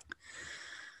 Mm-hmm.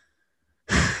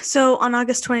 So on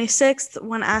August 26th,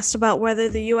 when asked about whether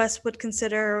the U.S. would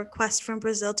consider a request from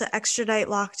Brazil to extradite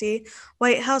Lochte,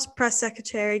 White House Press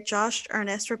Secretary Josh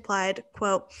Earnest replied,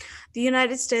 quote, the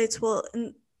United States will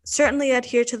certainly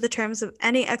adhere to the terms of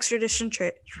any extradition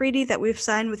treaty that we've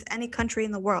signed with any country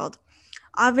in the world.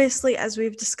 Obviously, as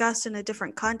we've discussed in a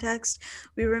different context,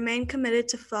 we remain committed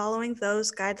to following those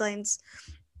guidelines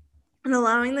and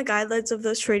allowing the guidelines of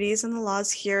those treaties and the laws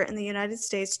here in the United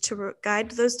States to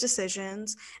guide those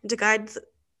decisions and to guide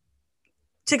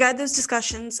those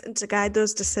discussions and to guide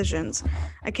those decisions.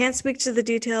 I can't speak to the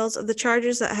details of the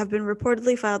charges that have been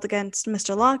reportedly filed against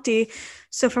Mr. Lochte,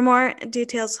 so for more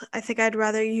details, I think I'd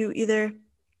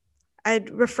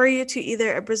refer you to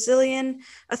either a Brazilian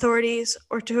authorities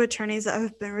or to attorneys that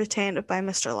have been retained by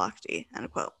Mr. Lochte,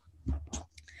 end quote.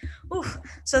 Oof.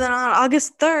 So then on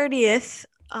August 30th,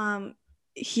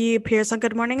 he appears on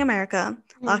Good Morning America.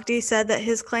 Lochte said that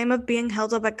his claim of being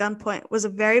held up at gunpoint was a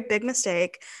very big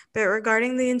mistake, but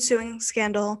regarding the ensuing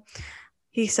scandal,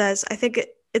 he says, I think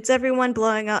it's everyone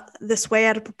blowing up this way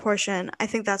out of proportion. I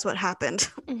think that's what happened.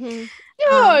 Mm-hmm.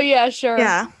 Oh, yeah, sure.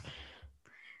 Yeah.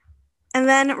 And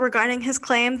then regarding his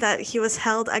claim that he was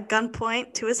held at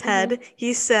gunpoint to his head,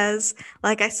 he says,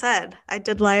 like I said, I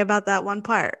did lie about that one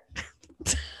part.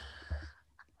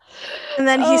 And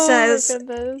then he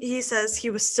says he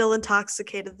was still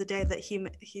intoxicated the day that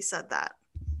he said that.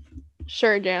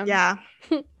 Sure, Jan. Yeah.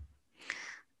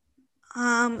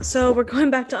 So we're going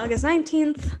back to August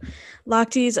 19th.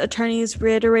 Lochte's attorneys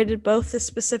reiterated both the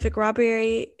specific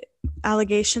robbery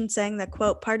allegation, saying that,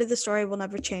 quote, part of the story will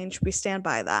never change. We stand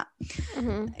by that.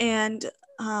 And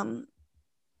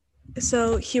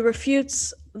so he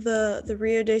refutes the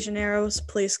Rio de Janeiro's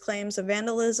police claims of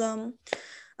vandalism.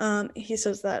 He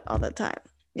says that all the time.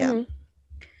 Yeah.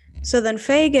 So then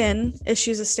Fagan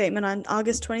issues a statement on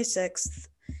August 26th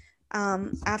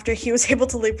after he was able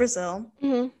to leave Brazil.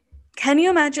 Can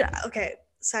you imagine? Okay,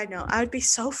 side note, I would be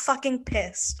so fucking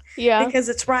pissed. Yeah. Because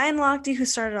it's Ryan Lochte who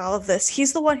started all of this.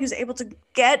 He's the one who's able to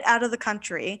get out of the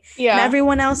country. Yeah. And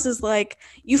everyone else is like,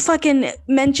 you fucking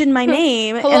mentioned my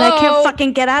name and I can't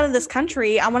fucking get out of this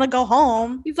country. I want to go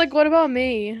home. He's like, what about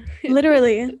me?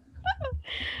 Literally.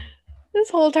 This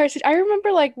whole entire I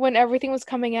remember like when everything was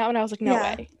coming out and I was like, no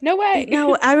way.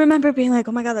 No, I remember being like,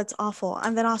 oh my God, that's awful.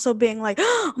 And then also being like,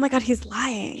 oh my God, he's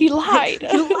lying. He lied.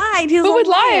 He lied. He's Who would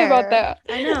lie about that?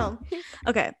 I know.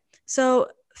 Okay. So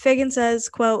Fagan says,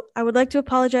 quote, I would like to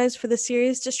apologize for the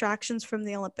serious distractions from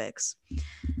the Olympics.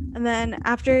 And then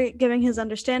after giving his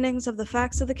understandings of the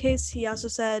facts of the case, he also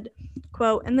said,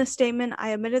 quote, in this statement,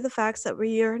 I admitted the facts that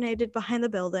we urinated behind the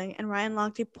building and Ryan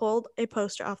Lochte pulled a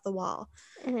poster off the wall.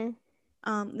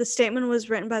 The statement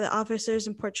was written by the officers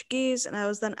in Portuguese, and I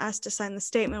was then asked to sign the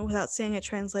statement without seeing it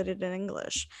translated in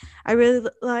English. I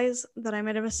realized that I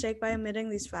made a mistake by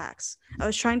omitting these facts. I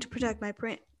was trying to protect my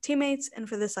teammates, and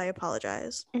for this I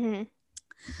apologize.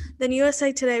 Then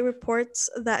USA Today reports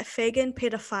that Fagan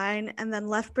paid a fine and then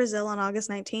left Brazil on August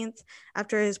 19th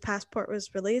after his passport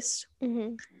was released.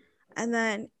 Mm-hmm. And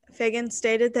then Fagan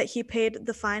stated that he paid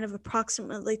the fine of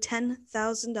approximately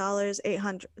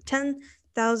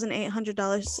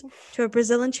 $10,800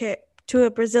 to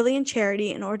a Brazilian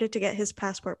charity in order to get his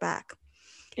passport back.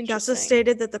 He also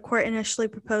stated that the court initially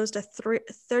proposed a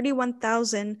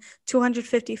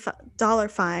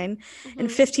 $31,250 fine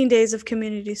and 15 days of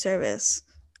community service.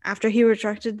 After he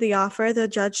rejected the offer, the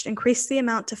judge increased the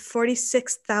amount to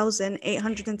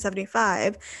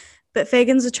 $46,875, but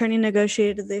Fagan's attorney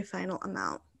negotiated the final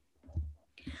amount.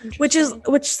 Which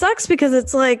sucks because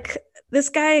it's like this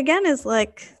guy again is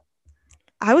like,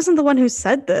 I wasn't the one who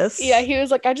said this. Yeah, he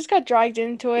was like, I just got dragged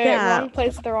into it. Yeah. Wrong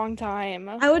place at the wrong time.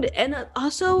 And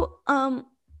also, I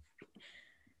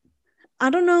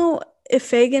don't know if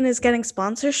Fagan is getting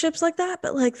sponsorships like that,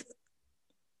 but like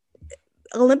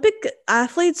Olympic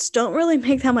athletes don't really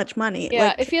make that much money. Yeah,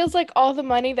 like, it feels like all the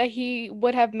money that he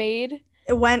would have made,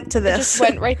 it went to this. It just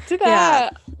went right to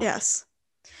that. Yeah. Yes.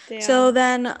 Damn. So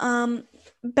then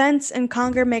Bentz and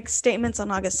Conger make statements on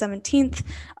August 17th.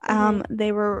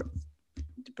 They were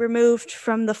removed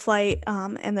from the flight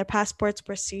and their passports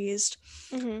were seized,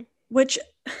 which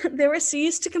they were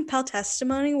seized to compel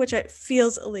testimony, which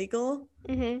feels illegal.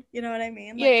 You know what I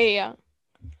mean? Like, yeah.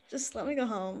 Just let me go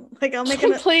home. Like I'll make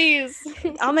please.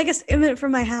 I'll make a statement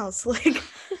from my house. Like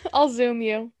I'll Zoom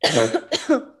you.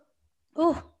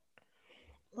 Oh,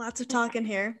 lots of talking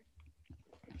here.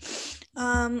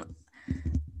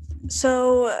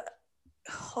 So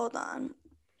hold on.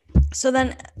 So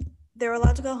then they were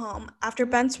allowed to go home. After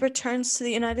Bentz returns to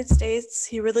the United States,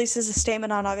 he releases a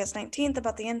statement on August 19th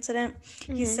about the incident.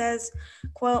 He says,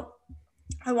 quote,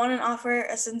 I want to offer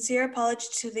a sincere apology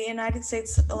to the United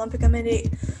States Olympic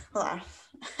Committee. Hold on.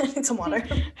 I need some water.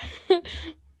 It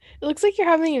looks like you're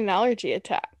having an allergy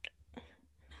attack.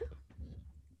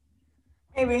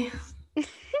 Maybe.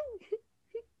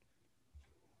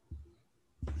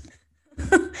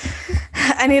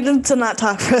 I needed to not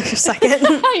talk for a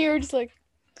second. You were just like...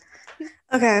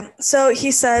 Okay, so he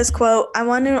says, quote, I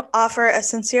want to offer a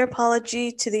sincere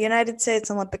apology to the United States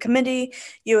Olympic Committee,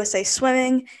 USA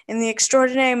Swimming, and the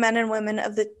extraordinary men and women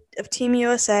of Team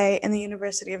USA and the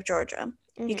University of Georgia.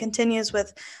 He continues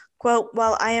with, quote,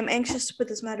 while I am anxious to put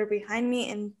this matter behind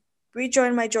me and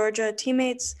rejoin my Georgia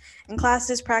teammates in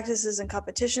classes, practices, and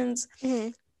competitions,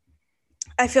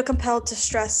 I feel compelled to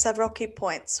stress several key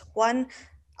points. One,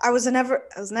 I was never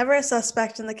a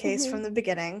suspect in the case from the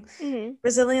beginning.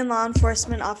 Brazilian law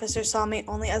enforcement officers saw me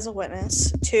only as a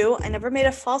witness. 2, I never made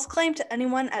a false claim to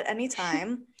anyone at any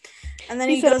time. And then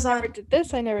he goes on. I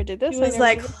never did this. He was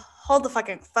like, hold the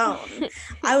fucking phone.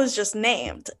 I was just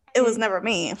named. It was never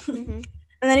me. And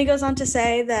then he goes on to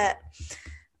say that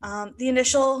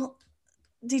detailing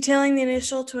the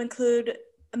initial to include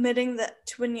admitting that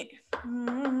to when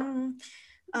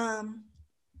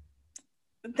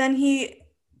then he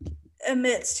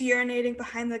admits to urinating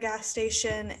behind the gas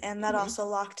station, and that also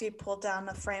Lochte pulled down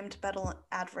a framed metal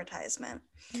advertisement.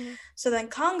 So then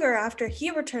Conger, after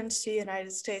he returns to the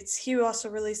United States, he also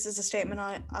releases a statement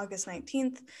on August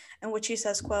 19th in which he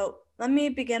says, quote, let me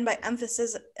begin by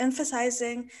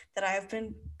emphasizing that I have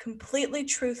been completely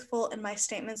truthful in my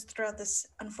statements throughout this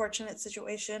unfortunate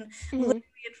situation, including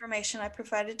the information I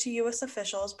provided to U.S.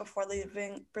 officials before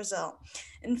leaving Brazil.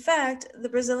 In fact, the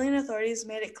Brazilian authorities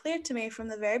made it clear to me from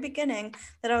the very beginning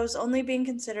that I was only being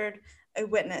considered a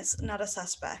witness, not a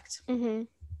suspect.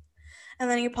 And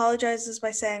then he apologizes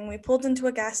by saying, we pulled into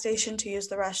a gas station to use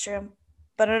the restroom,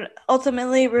 but it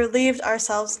ultimately relieved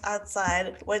ourselves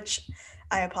outside, which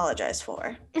I apologize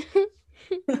for.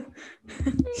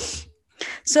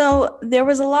 So there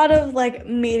was a lot of like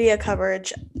media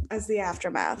coverage as the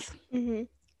aftermath.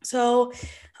 So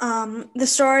the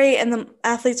story and the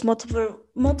athletes'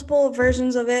 multiple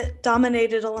versions of it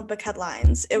dominated Olympic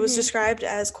headlines. It was described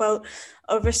as, quote,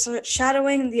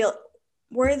 overshadowing the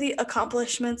worthy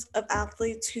accomplishments of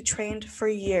athletes who trained for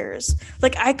years.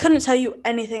 Like, I couldn't tell you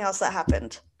anything else that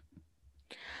happened.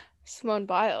 Simone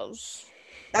Biles.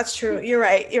 That's true. You're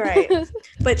right.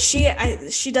 But she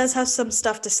does have some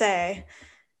stuff to say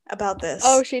about this.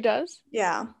 Oh, she does?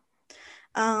 Yeah.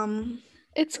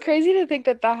 It's crazy to think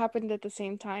that happened at the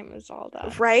same time as all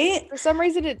that. Right? For some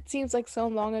reason, it seems like so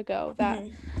long ago that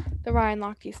the Ryan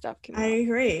Lochte stuff came out. I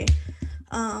agree.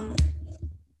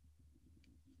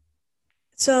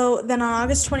 So then on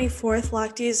August 24th,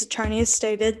 Lochte's attorney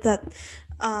stated that,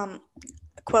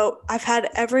 quote, I've had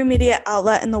every media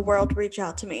outlet in the world reach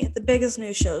out to me, the biggest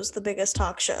news shows, the biggest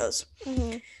talk shows.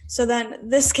 So then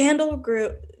this scandal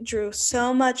drew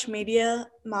so much media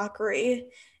mockery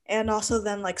and also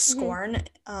then like scorn,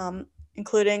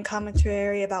 including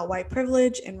commentary about white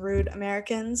privilege and rude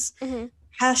Americans.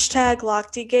 Hashtag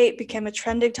LochDgate became a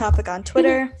trending topic on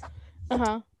Twitter.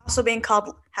 Also being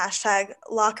called hashtag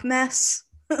LochMess.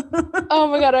 Oh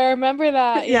my god, I remember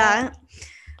that. Yeah.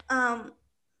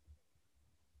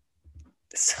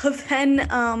 So then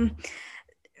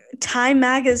Time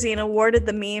Magazine awarded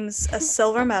the memes a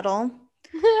silver medal.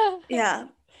 Yeah.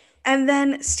 And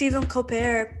then Stephen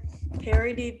Colbert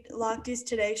parodied LochD's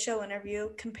Today Show interview,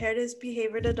 compared his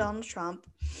behavior to Donald Trump,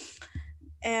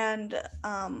 and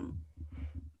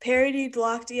parodied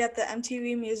LochD at the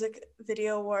MTV Music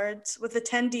Video Awards with the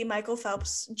 10D Michael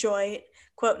Phelps joy,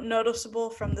 quote, noticeable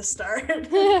from the start.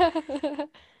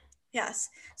 Yes.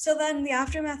 So then the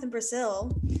aftermath in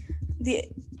Brazil, the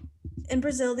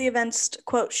events,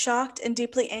 quote, shocked and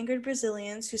deeply angered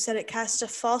Brazilians who said it cast a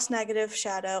false negative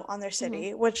shadow on their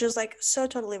city, which is like so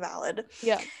totally valid.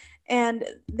 Yeah. And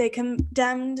they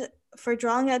condemned for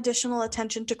drawing additional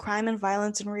attention to crime and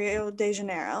violence in Rio de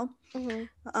Janeiro.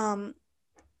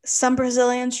 Some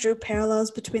Brazilians drew parallels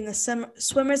between the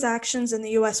swimmers' actions and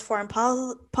the U.S. foreign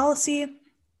policy.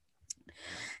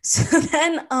 So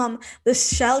then the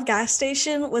Shell gas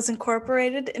station was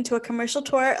incorporated into a commercial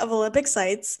tour of Olympic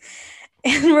sites,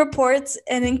 and reports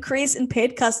an increase in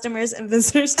paid customers and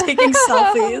visitors taking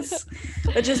selfies,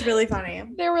 which is really funny.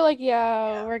 They were like,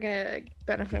 yeah, we're going to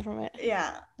benefit from it.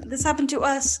 Yeah, this happened to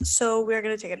us, so we're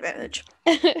going to take advantage.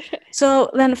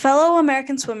 So then fellow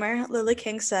American swimmer Lily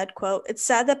King said, quote, "It's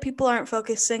sad that people aren't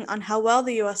focusing on how well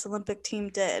the U.S. Olympic team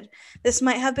did. This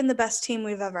might have been the best team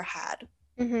we've ever had."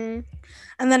 And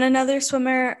then another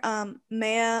swimmer,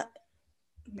 Maya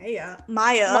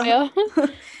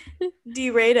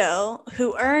DiRado,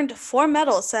 who earned 4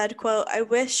 medals, said, quote,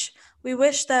 we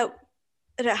wish that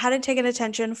it hadn't taken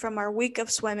attention from our week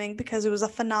of swimming, because it was a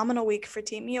phenomenal week for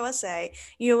Team USA,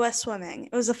 U.S. swimming.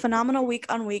 It was a phenomenal week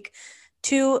on week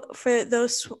 2 for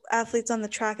those athletes on the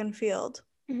track and field."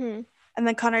 And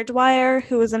then Connor Dwyer,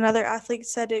 who was another athlete,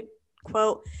 said, it,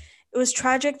 quote, "It was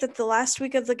tragic that the last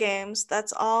week of the games,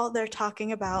 that's all they're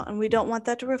talking about, and we don't want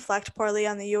that to reflect poorly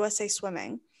on the USA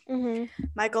swimming."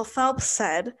 Michael Phelps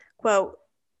said, quote,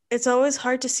 "It's always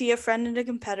hard to see a friend and a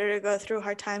competitor go through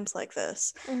hard times like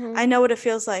this. I know what it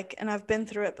feels like, and I've been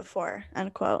through it before,"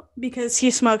 end quote, because he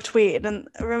smoked weed. And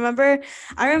I remember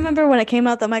when it came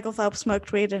out that Michael Phelps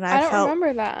smoked weed, and I don't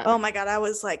remember that. Oh my God, I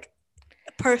was like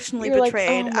personally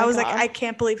betrayed. Like, oh I was God. like, I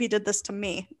can't believe he did this to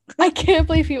me. I can't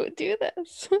believe he would do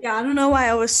this. Yeah, I don't know why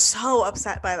I was so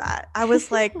upset by that. I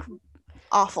was like,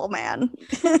 awful man.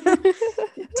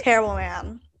 Terrible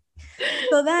man.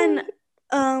 So then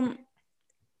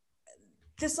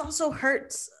this also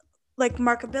hurts like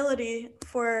marketability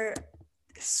for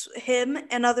him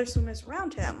and other swimmers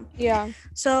around him. Yeah.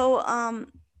 So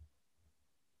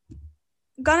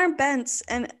Gunnar Bentz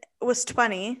was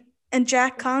 20 and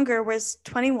Jack Conger was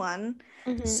 21.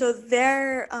 So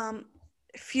their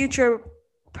future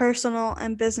personal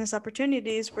and business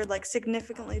opportunities were like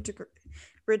significantly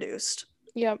reduced.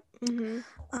 Yep.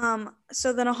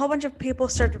 So then a whole bunch of people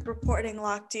started reporting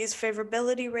LochD's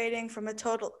favorability rating from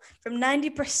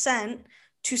 90%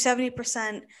 to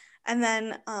 70%, and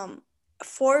then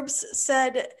Forbes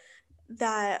said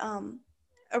that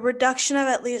a reduction of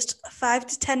at least $5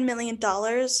 to $10 million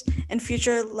in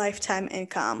future lifetime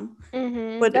income.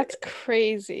 That's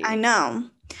crazy. I know.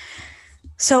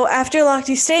 So after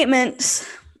LochD's statements,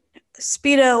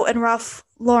 Speedo and Ralph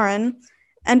Lauren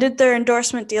ended their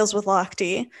endorsement deals with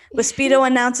LochD, with Speedo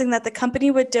announcing that the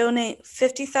company would donate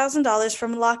 $50,000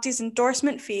 from LochD's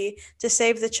endorsement fee to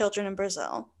save the children in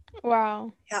Brazil.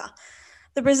 Wow. Yeah.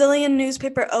 The Brazilian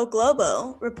newspaper O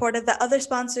Globo reported that other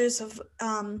sponsors of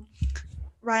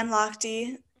Ryan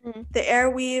LochD, the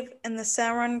Airweave and the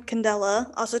Sauron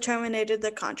Candela, also terminated their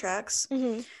contracts.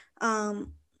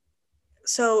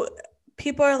 So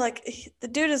people are like, the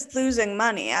dude is losing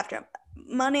money after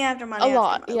money. A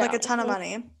lot, yeah. Like a ton of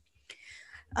money.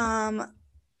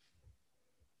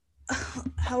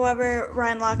 However,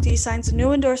 Ryan LochD signs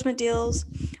new endorsement deals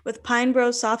with Pine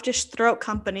Bros Softish Throat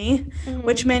Company,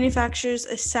 which manufactures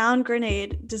a sound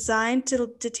grenade designed to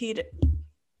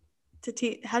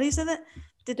how do you say that?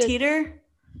 Deter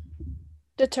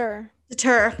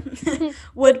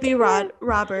would-be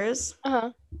robbers.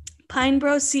 Pine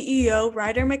Bros CEO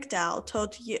Ryder McDowell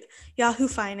told Yahoo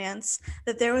Finance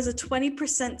that there was a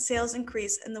 20% sales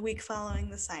increase in the week following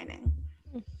the signing.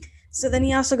 So then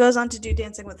he also goes on to do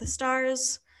Dancing with the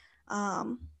Stars.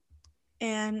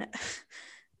 And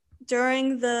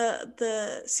during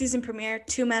the season premiere,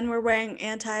 2 men were wearing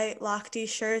anti-LochD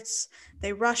shirts.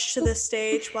 They rushed to the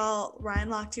stage while Ryan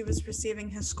LochD was receiving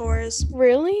his scores.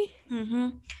 Really?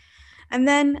 And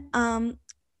then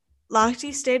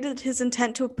Lochte stated his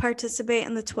intent to participate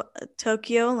in the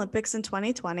Tokyo Olympics in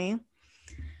 2020.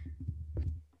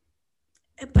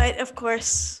 But of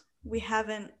course, we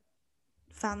haven't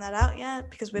found that out yet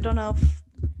because we don't know if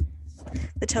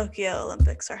the Tokyo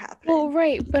Olympics are happening. Well,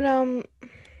 right, but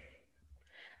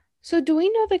so do we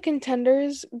know the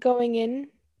contenders going in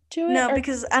to it? No,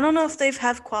 because I don't know if they've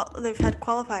had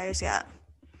qualifiers yet.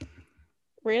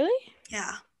 Really?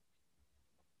 Yeah.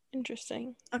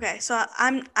 Interesting. Okay, so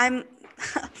I'm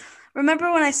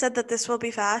remember when I said that this will be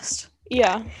fast?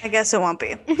 Yeah. I guess it won't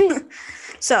be.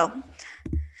 So,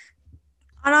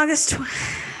 on August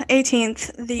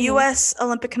 18th, the U.S.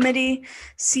 Olympic Committee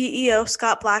CEO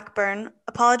Scott Blackburn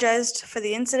apologized for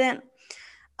the incident.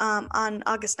 On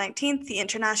August 19th, the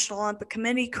International Olympic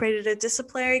Committee created a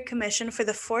disciplinary commission for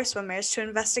the 4 swimmers to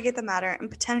investigate the matter and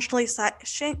potentially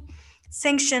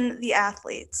sanction the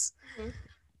athletes.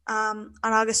 On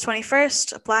August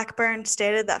 21st, Blackburn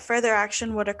stated that further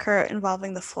action would occur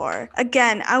involving the 4.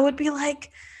 Again, I would be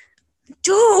like,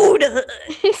 dude,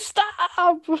 Stop.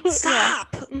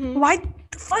 stop. Yeah. Mm-hmm. Why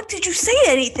the fuck did you say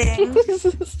anything?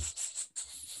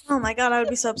 Oh my God, I would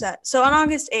be so upset. So on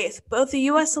August 8th, both the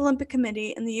U.S. Olympic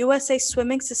Committee and the USA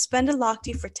Swimming suspended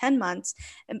Lochte for 10 months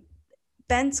and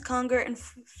Bence, Conger, and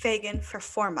Fagan for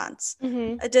 4 months.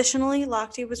 Additionally,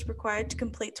 Lochte was required to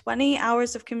complete 20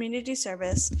 hours of community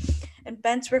service and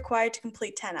Bence required to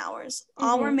complete 10 hours.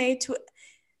 All were made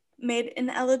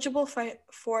ineligible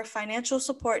for financial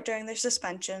support during their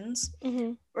suspensions,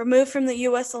 removed from the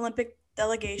U.S. Olympic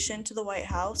delegation to the White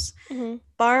House,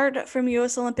 barred from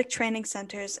U.S. Olympic training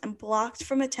centers, and blocked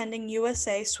from attending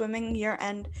USA Swimming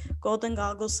year-end Golden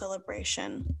Goggles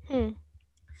celebration.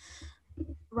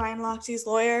 Ryan Lochte's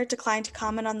lawyer declined to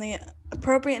comment on the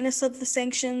appropriateness of the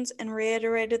sanctions and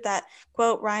reiterated that,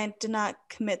 quote, Ryan did not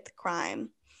commit the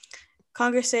crime.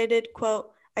 Congress stated, quote,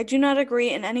 I do not agree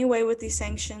in any way with these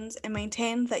sanctions and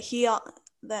maintain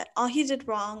that all he did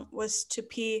wrong was to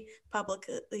pee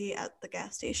publicly at the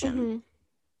gas station.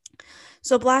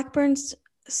 So Blackburn's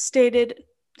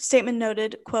statement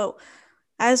noted, quote,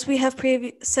 as we have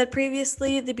said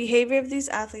previously, the behavior of these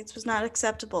athletes was not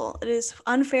acceptable. It is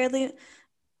unfairly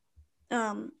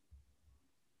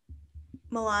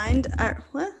maligned.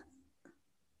 What?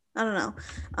 I don't know.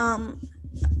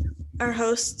 Our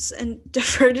hosts and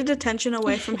diverted attention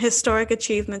away from historic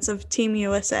achievements of Team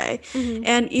USA.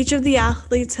 And each of the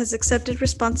athletes has accepted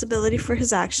responsibility for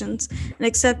his actions and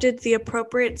accepted the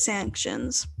appropriate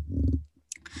sanctions.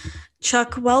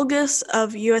 Chuck Welgus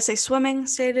of USA Swimming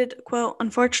stated, quote,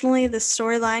 unfortunately, this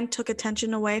storyline took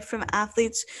attention away from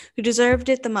athletes who deserved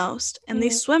it the most, and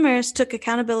these swimmers took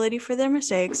accountability for their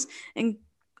mistakes and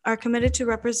are committed to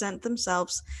represent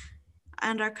themselves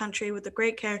and our country with the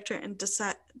great character and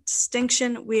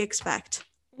distinction we expect.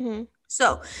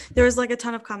 So there was like a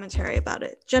ton of commentary about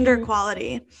it. Gender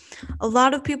equality. A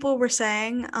lot of people were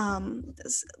saying,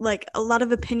 like a lot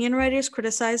of opinion writers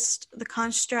criticized the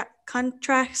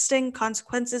contrasting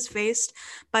consequences faced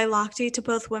by Lochte to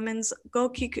both women's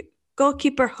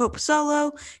goalkeeper Hope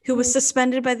Solo, who was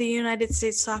suspended by the United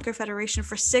States Soccer Federation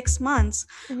for 6 months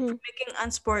for making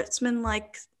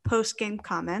unsportsmanlike post-game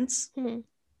comments.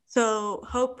 So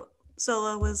Hope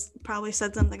Solo was probably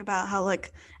said something about how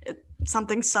like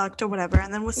something sucked or whatever,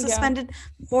 and then was suspended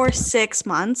for 6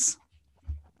 months.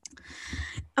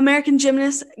 American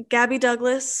gymnast Gabby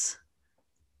Douglas.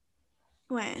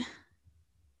 Wait.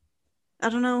 I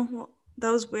don't know.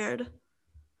 That was weird.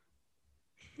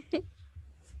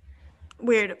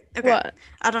 Weird. Okay. What?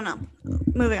 I don't know.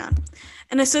 Moving on.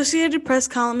 An Associated Press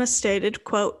columnist stated,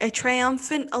 quote, a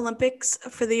triumphant Olympics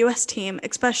for the U.S. team,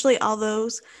 especially all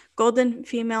those golden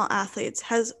female athletes,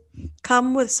 has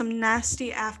come with some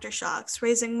nasty aftershocks,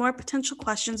 raising more potential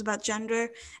questions about gender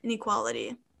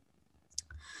inequality.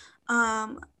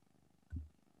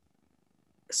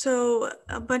 So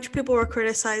a bunch of people were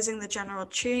criticizing the general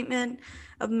treatment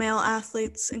of male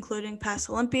athletes, including past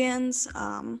Olympians.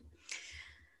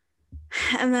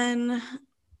 And then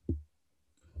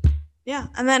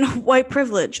white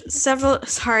privilege.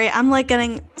 Sorry, I'm like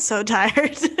getting so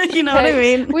tired. You know what I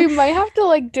mean? We might have to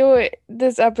like do it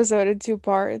this episode in 2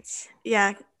 parts.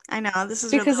 Yeah, I know. This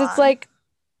is because really it's long. like,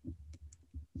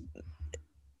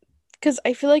 because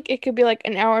I feel like it could be like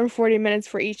an hour and 40 minutes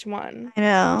for each one. I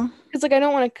know. Because like I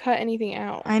don't want to cut anything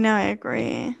out. I know, I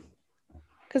agree.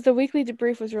 Because the weekly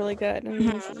debrief was really good, and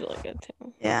this is really good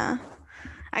too. Yeah.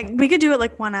 We could do it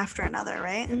like one after another,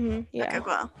 right? Yeah. Okay,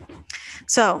 cool.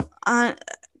 So,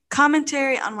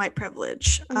 commentary on white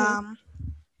privilege. A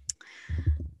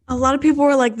lot of people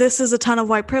were like, this is a ton of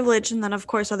white privilege. And then, of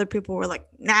course, other people were like,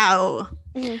 no.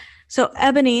 So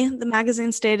Ebony, the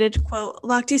magazine stated, quote,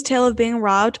 Lochtey's tale of being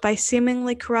robbed by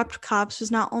seemingly corrupt cops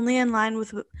was not only in line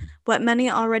with what many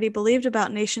already believed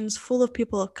about nations full of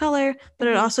people of color, but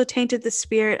it also tainted the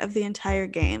spirit of the entire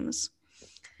games.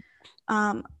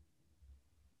 And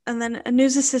then a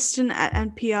news assistant at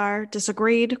NPR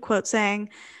disagreed, quote, saying,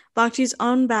 Lochtey's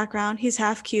own background, he's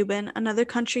half Cuban, another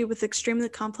country with extremely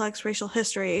complex racial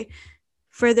history,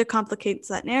 further complicates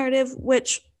that narrative,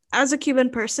 which, as a Cuban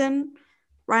person,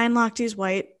 Ryan Lochtey's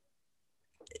white.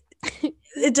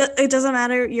 It doesn't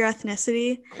matter your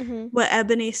ethnicity. What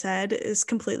Ebony said is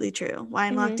completely true.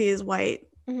 Ryan Lochte is white.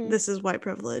 This is white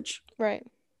privilege. Right.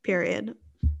 Period.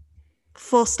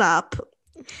 Full stop.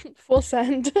 Full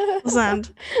send. Full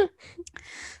send.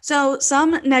 So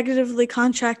some negatively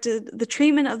contracted the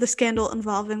treatment of the scandal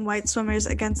involving white swimmers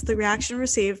against the reaction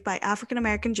received by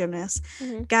African-American gymnast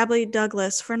Gabby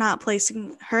Douglas for not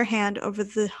placing her hand over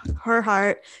her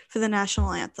heart for the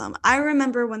national anthem. I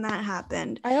remember when that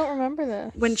happened. I don't remember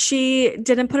this. When she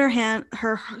didn't put her hand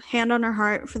on her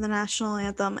heart for the national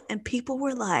anthem, and people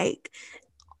were like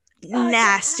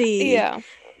nasty. Yeah.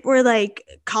 We're like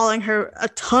calling her a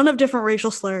ton of different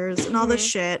racial slurs and all this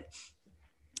shit.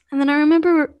 And then I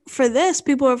remember for this,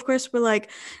 people, of course, were like,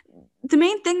 the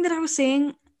main thing that I was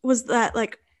saying was that,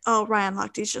 like, oh, Ryan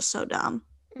Lochtey's just so dumb.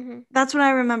 That's what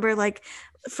I remember, like,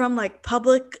 from, like,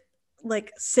 public,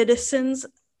 like, citizens,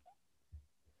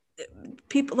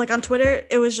 people, like, on Twitter,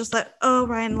 it was just that, oh,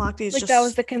 Ryan Lochtey's like, just... that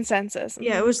was the consensus.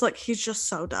 Yeah, it was like, he's just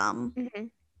so dumb.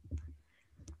 And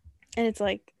it's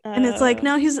like... and it's like,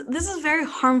 no, this is very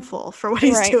harmful for what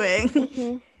he's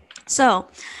doing. So...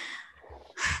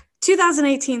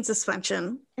 2018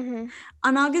 suspension.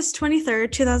 On August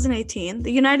 23rd, 2018,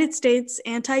 the United States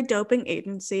Anti-Doping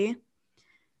Agency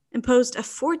imposed a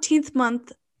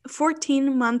 14-month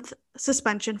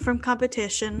suspension from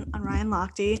competition on Ryan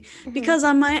Lochte because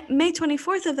on May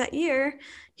 24th of that year,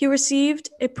 he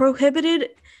received a prohibited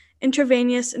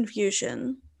intravenous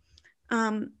infusion.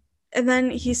 And then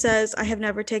he says, I have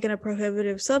never taken a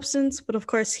prohibitive substance, but of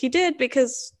course he did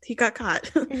because he got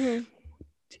caught.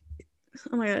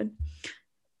 Oh my god.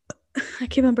 I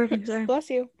keep on burping, sorry. Bless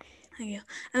you. Thank you.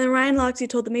 And then Ryan Lochte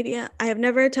told the media, I have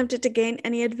never attempted to gain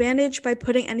any advantage by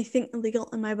putting anything illegal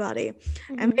in my body.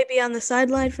 I may be on the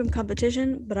sideline from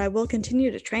competition, but I will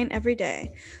continue to train every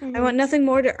day. I want nothing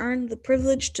more to earn the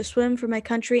privilege to swim for my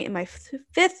country in my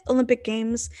fifth Olympic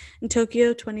Games in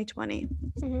Tokyo 2020.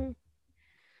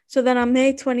 So then on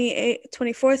May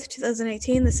 24th,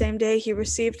 2018, the same day he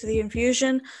received the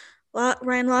infusion,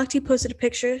 Ryan Lochte posted a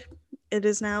picture. It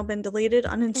has now been deleted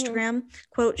on Instagram,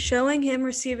 quote, showing him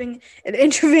receiving an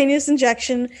intravenous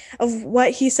injection of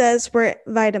what he says were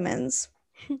vitamins.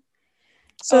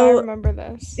 So I remember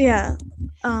this. Yeah.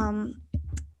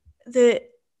 The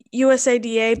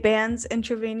USADA bans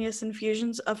intravenous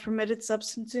infusions of permitted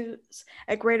substances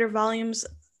at greater volumes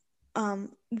than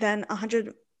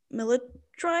 100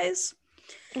 milliliters.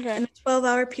 In a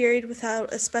 12-hour period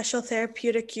without a special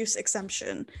therapeutic use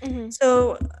exemption.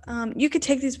 So you could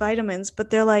take these vitamins, but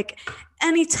they're like,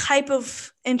 any type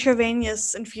of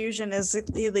intravenous infusion is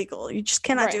illegal. You just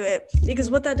cannot do it.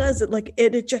 Because what that does,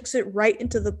 it ejects it right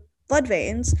into the blood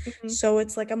veins. So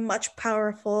it's like a much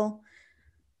powerful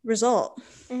result.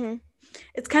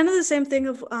 It's kind of the same thing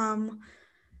of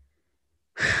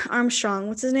Armstrong.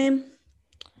 What's his name?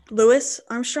 Louis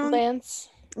Armstrong?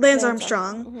 Lance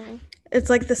Armstrong. It's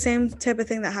like the same type of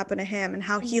thing that happened to him and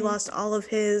how he lost all of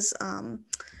his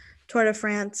Tour de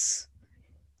France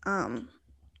wins.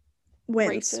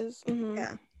 Races.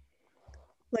 Yeah.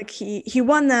 Like he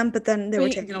won them, but then they were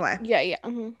taken away. Yeah.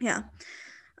 Yeah.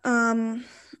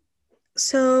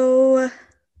 So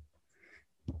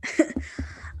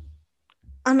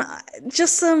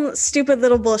just some stupid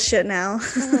little bullshit now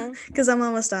because I'm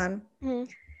almost done.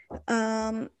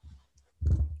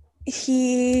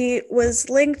 He was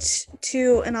linked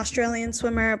to an Australian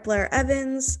swimmer, Blair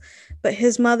Evans, but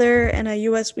his mother, in a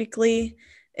US Weekly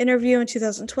interview in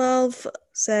 2012,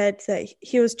 said that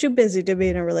he was too busy to be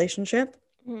in a relationship.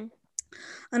 On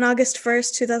August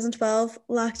 1st, 2012,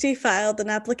 Lochte filed an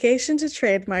application to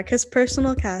trademark his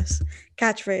personal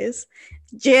catchphrase,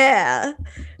 yeah.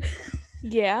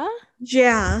 Yeah?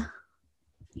 Yeah.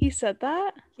 He said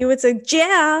that? He would say,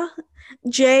 yeah.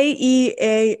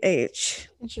 Jeah.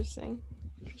 Interesting.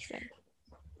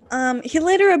 He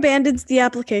later abandons the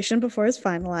application before it's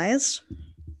finalized.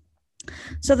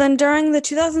 So then during the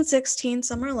 2016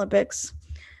 Summer Olympics,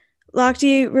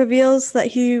 Lochte reveals that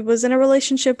he was in a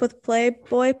relationship with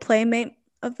Playboy Playmate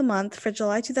of the Month for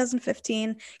July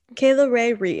 2015, Kayla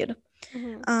Ray Reid.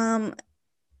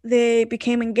 They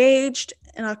became engaged,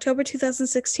 in October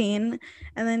 2016,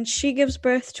 and then she gives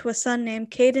birth to a son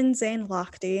named Caden Zane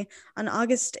Lochte on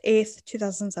August 8th,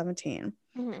 2017.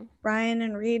 Brian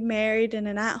and Reed married in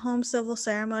an at-home civil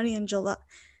ceremony in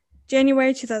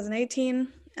January 2018,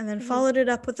 and then followed it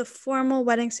up with a formal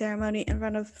wedding ceremony in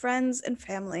front of friends and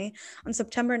family on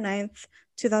September 9th,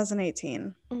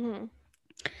 2018. And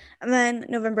then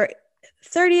November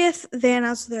 30th, they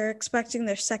announced they're expecting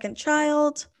their second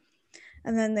child,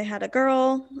 and then they had a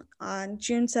girl on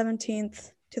June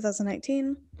 17th,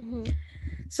 2019.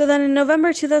 So then in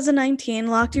November 2019,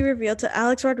 Lochte revealed to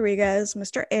Alex Rodriguez,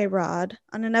 Mr. A-Rod,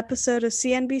 on an episode of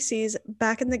CNBC's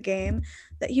Back in the Game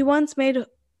that he once made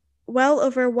well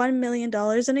over $1 million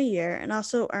in a year and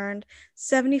also earned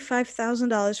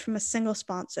 $75,000 from a single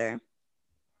sponsor.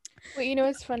 Wait, you know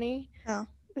what's funny? Oh,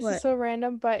 this what? is so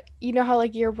random, but you know how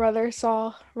like your brother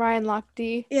saw Ryan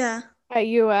Lochte Yeah. at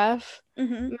UF?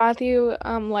 Matthew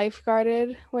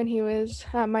lifeguarded when he was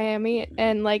at Miami,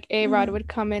 and like A-Rod would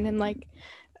come in and like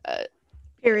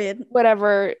period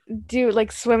whatever do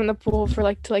like swim in the pool for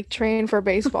like to like train for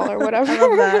baseball or whatever. I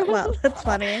love that. Wow, that's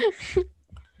funny.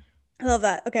 I love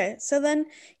that. Okay, so then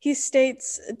he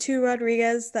states to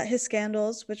Rodriguez that his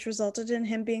scandals, which resulted in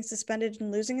him being suspended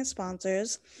and losing his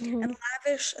sponsors, and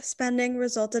lavish spending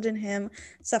resulted in him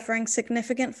suffering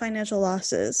significant financial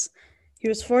losses. He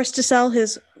was forced to sell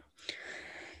his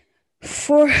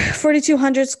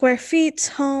 4,200 square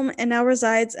feet home and now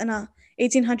resides in a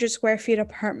 1,800 square feet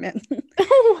apartment.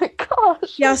 Oh my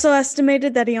gosh. He also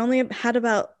estimated that he only had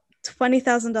about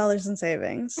 $20,000 in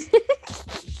savings.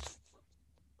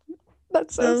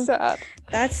 That's so sad.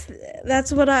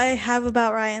 That's what I have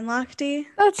about Ryan Lochte.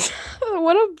 That's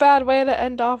what a bad way to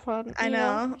end off on. I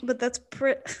know, but that's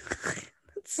that's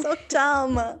so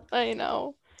dumb. I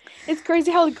know. It's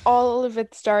crazy how like all of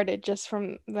it started just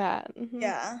from that.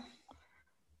 Yeah.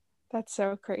 That's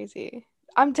so crazy.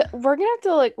 We're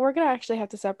gonna actually have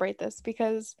to separate this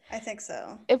because I think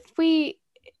so. If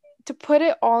to put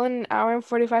it all in an hour and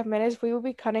 45 minutes, we would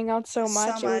be cutting out so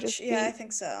much. I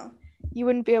think so. You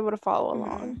wouldn't be able to follow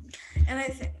along. And I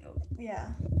think, yeah.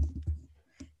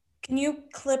 Can you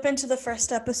clip into the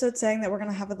first episode saying that we're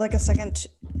gonna have like a second?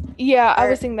 Yeah, I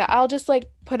was thinking that. I'll just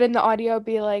like put in the audio,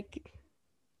 be like,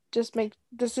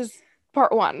 this is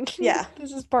part 1. Yeah.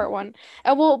 This is part 1.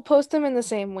 And we'll post them in the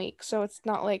same week, so it's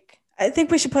not like... I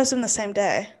think we should post them the same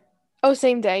day. Oh,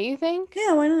 same day, you think?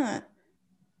 Yeah, why not?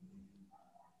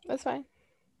 That's fine.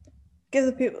 Give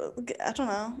the people, I don't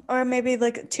know. Or maybe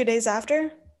like 2 days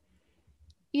after?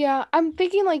 Yeah, I'm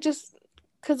thinking like just...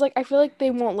 Because like I feel like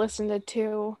they won't listen to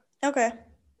 2... Okay.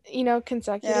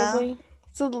 Consecutively. Yeah.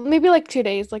 So maybe like 2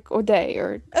 days, like a day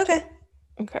or... Okay.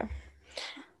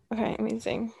 Okay,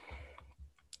 amazing.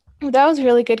 That was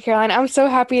really good, Caroline. I'm so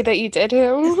happy that you did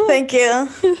him. Thank you.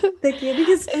 Thank you.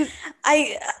 Because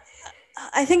I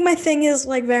think my thing is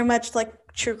like very much like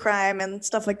true crime and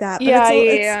stuff like that. But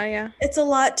yeah. It's a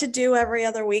lot to do every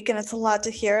other week, and it's a lot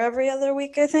to hear every other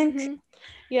week, I think. Mm-hmm.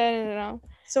 Yeah, no.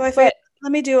 So I thought,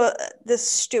 let me do this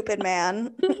stupid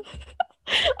man.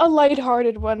 A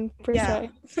lighthearted one, per se.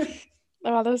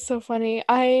 Oh, that was so funny.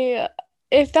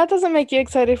 If that doesn't make you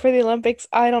excited for the Olympics,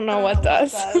 I don't know what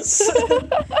does.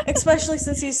 Especially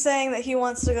since he's saying that he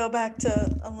wants to go back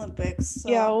to Olympics. So.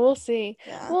 Yeah, we'll see.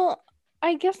 Yeah. Well,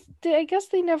 I guess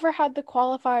they never had the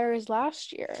qualifiers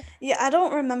last year. Yeah, I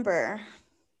don't remember.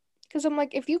 Because I'm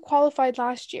like, if you qualified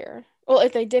last year, well,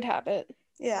 if they did have it,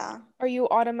 yeah, are you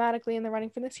automatically in the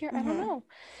running for this year? I don't know,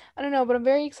 but I'm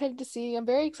very excited to see. I'm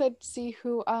very excited to see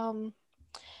who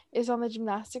is on the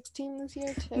gymnastics team this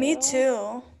year too. Me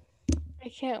too. I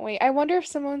can't wait. I wonder if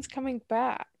Simone's coming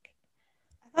back.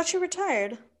 I thought she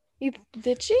retired.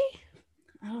 Did she?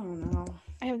 I don't know.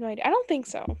 I have no idea. I don't think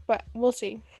so, but we'll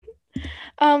see.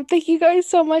 Thank you guys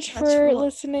so much for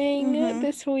listening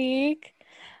this week.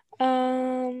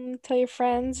 Tell your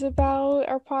friends about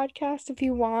our podcast if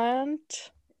you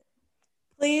want.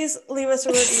 Please leave us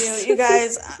a review, you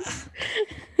guys.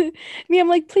 Me, I'm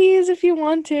like, please, if you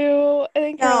want to.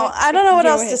 I don't know what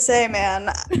else to say,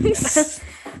 man.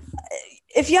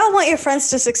 If y'all want your friends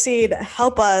to succeed,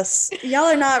 help us. Y'all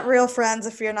are not real friends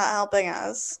if you're not helping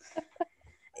us.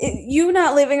 You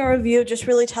not leaving a review just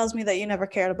really tells me that you never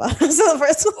cared about us in the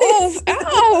first place. Oh,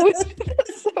 ow!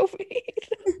 That's so mean.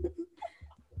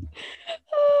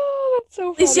 Oh, that's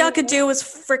so funny. At least y'all could do was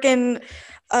freaking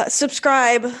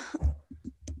subscribe.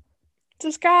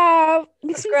 Subscribe.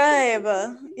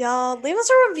 Y'all, leave us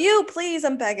a review, please.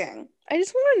 I'm begging. I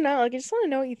just want to know. I just want to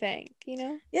know what you think,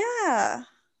 Yeah.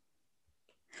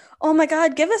 Oh my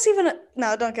God, give us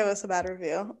no, don't give us a bad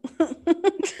review.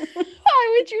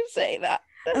 Why would you say that?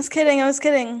 I was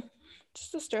kidding.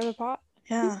 Just to stir the pot.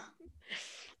 Yeah.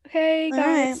 Okay, All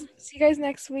guys. right. See you guys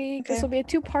next week. This Okay. will be a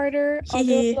 2-parter. I'll do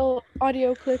a Hee hee. little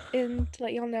audio clip in to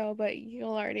let y'all know, but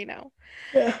you'll already know.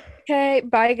 Yeah. Okay,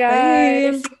 bye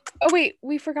guys. Bye. Oh wait,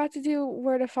 we forgot to do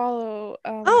where to follow.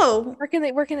 Oh, Where can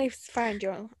they find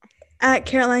you? at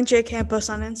Caroline J. Campos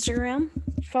on Instagram.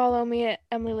 Follow me at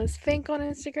Emily Liz Fink on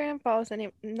Instagram. Follow us at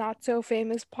Not So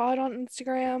Famous Pod on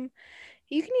Instagram.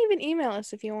 You can even email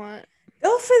us if you want.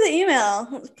 Go for the email.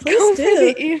 Please Go do. for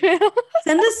the email.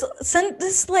 send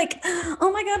us like,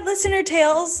 oh my god, listener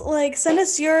tales. Like, send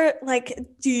us your like.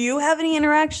 Do you have any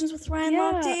interactions with Ryan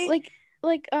Lochte?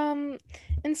 like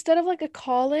instead of like a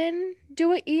call-in,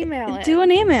 do an email. Do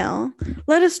an email.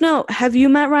 Let us know. Have you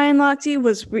met Ryan Lochte?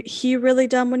 Was he really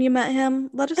dumb when you met him?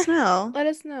 Let us know. Let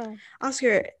us know.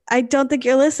 Oscar, I don't think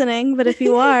you're listening, but if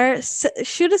you are,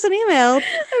 shoot us an email.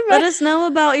 Let us know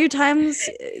about your times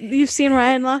you've seen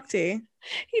Ryan Lochte.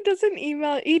 He doesn't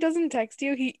email. He doesn't text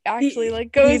you. He actually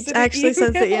goes. He actually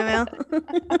sends the email.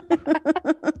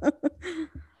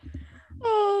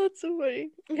 Oh, that's so funny.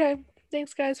 Okay,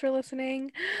 thanks guys for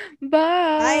listening. Bye.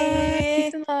 Bye.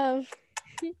 Peace and love.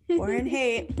 War and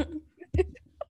hate.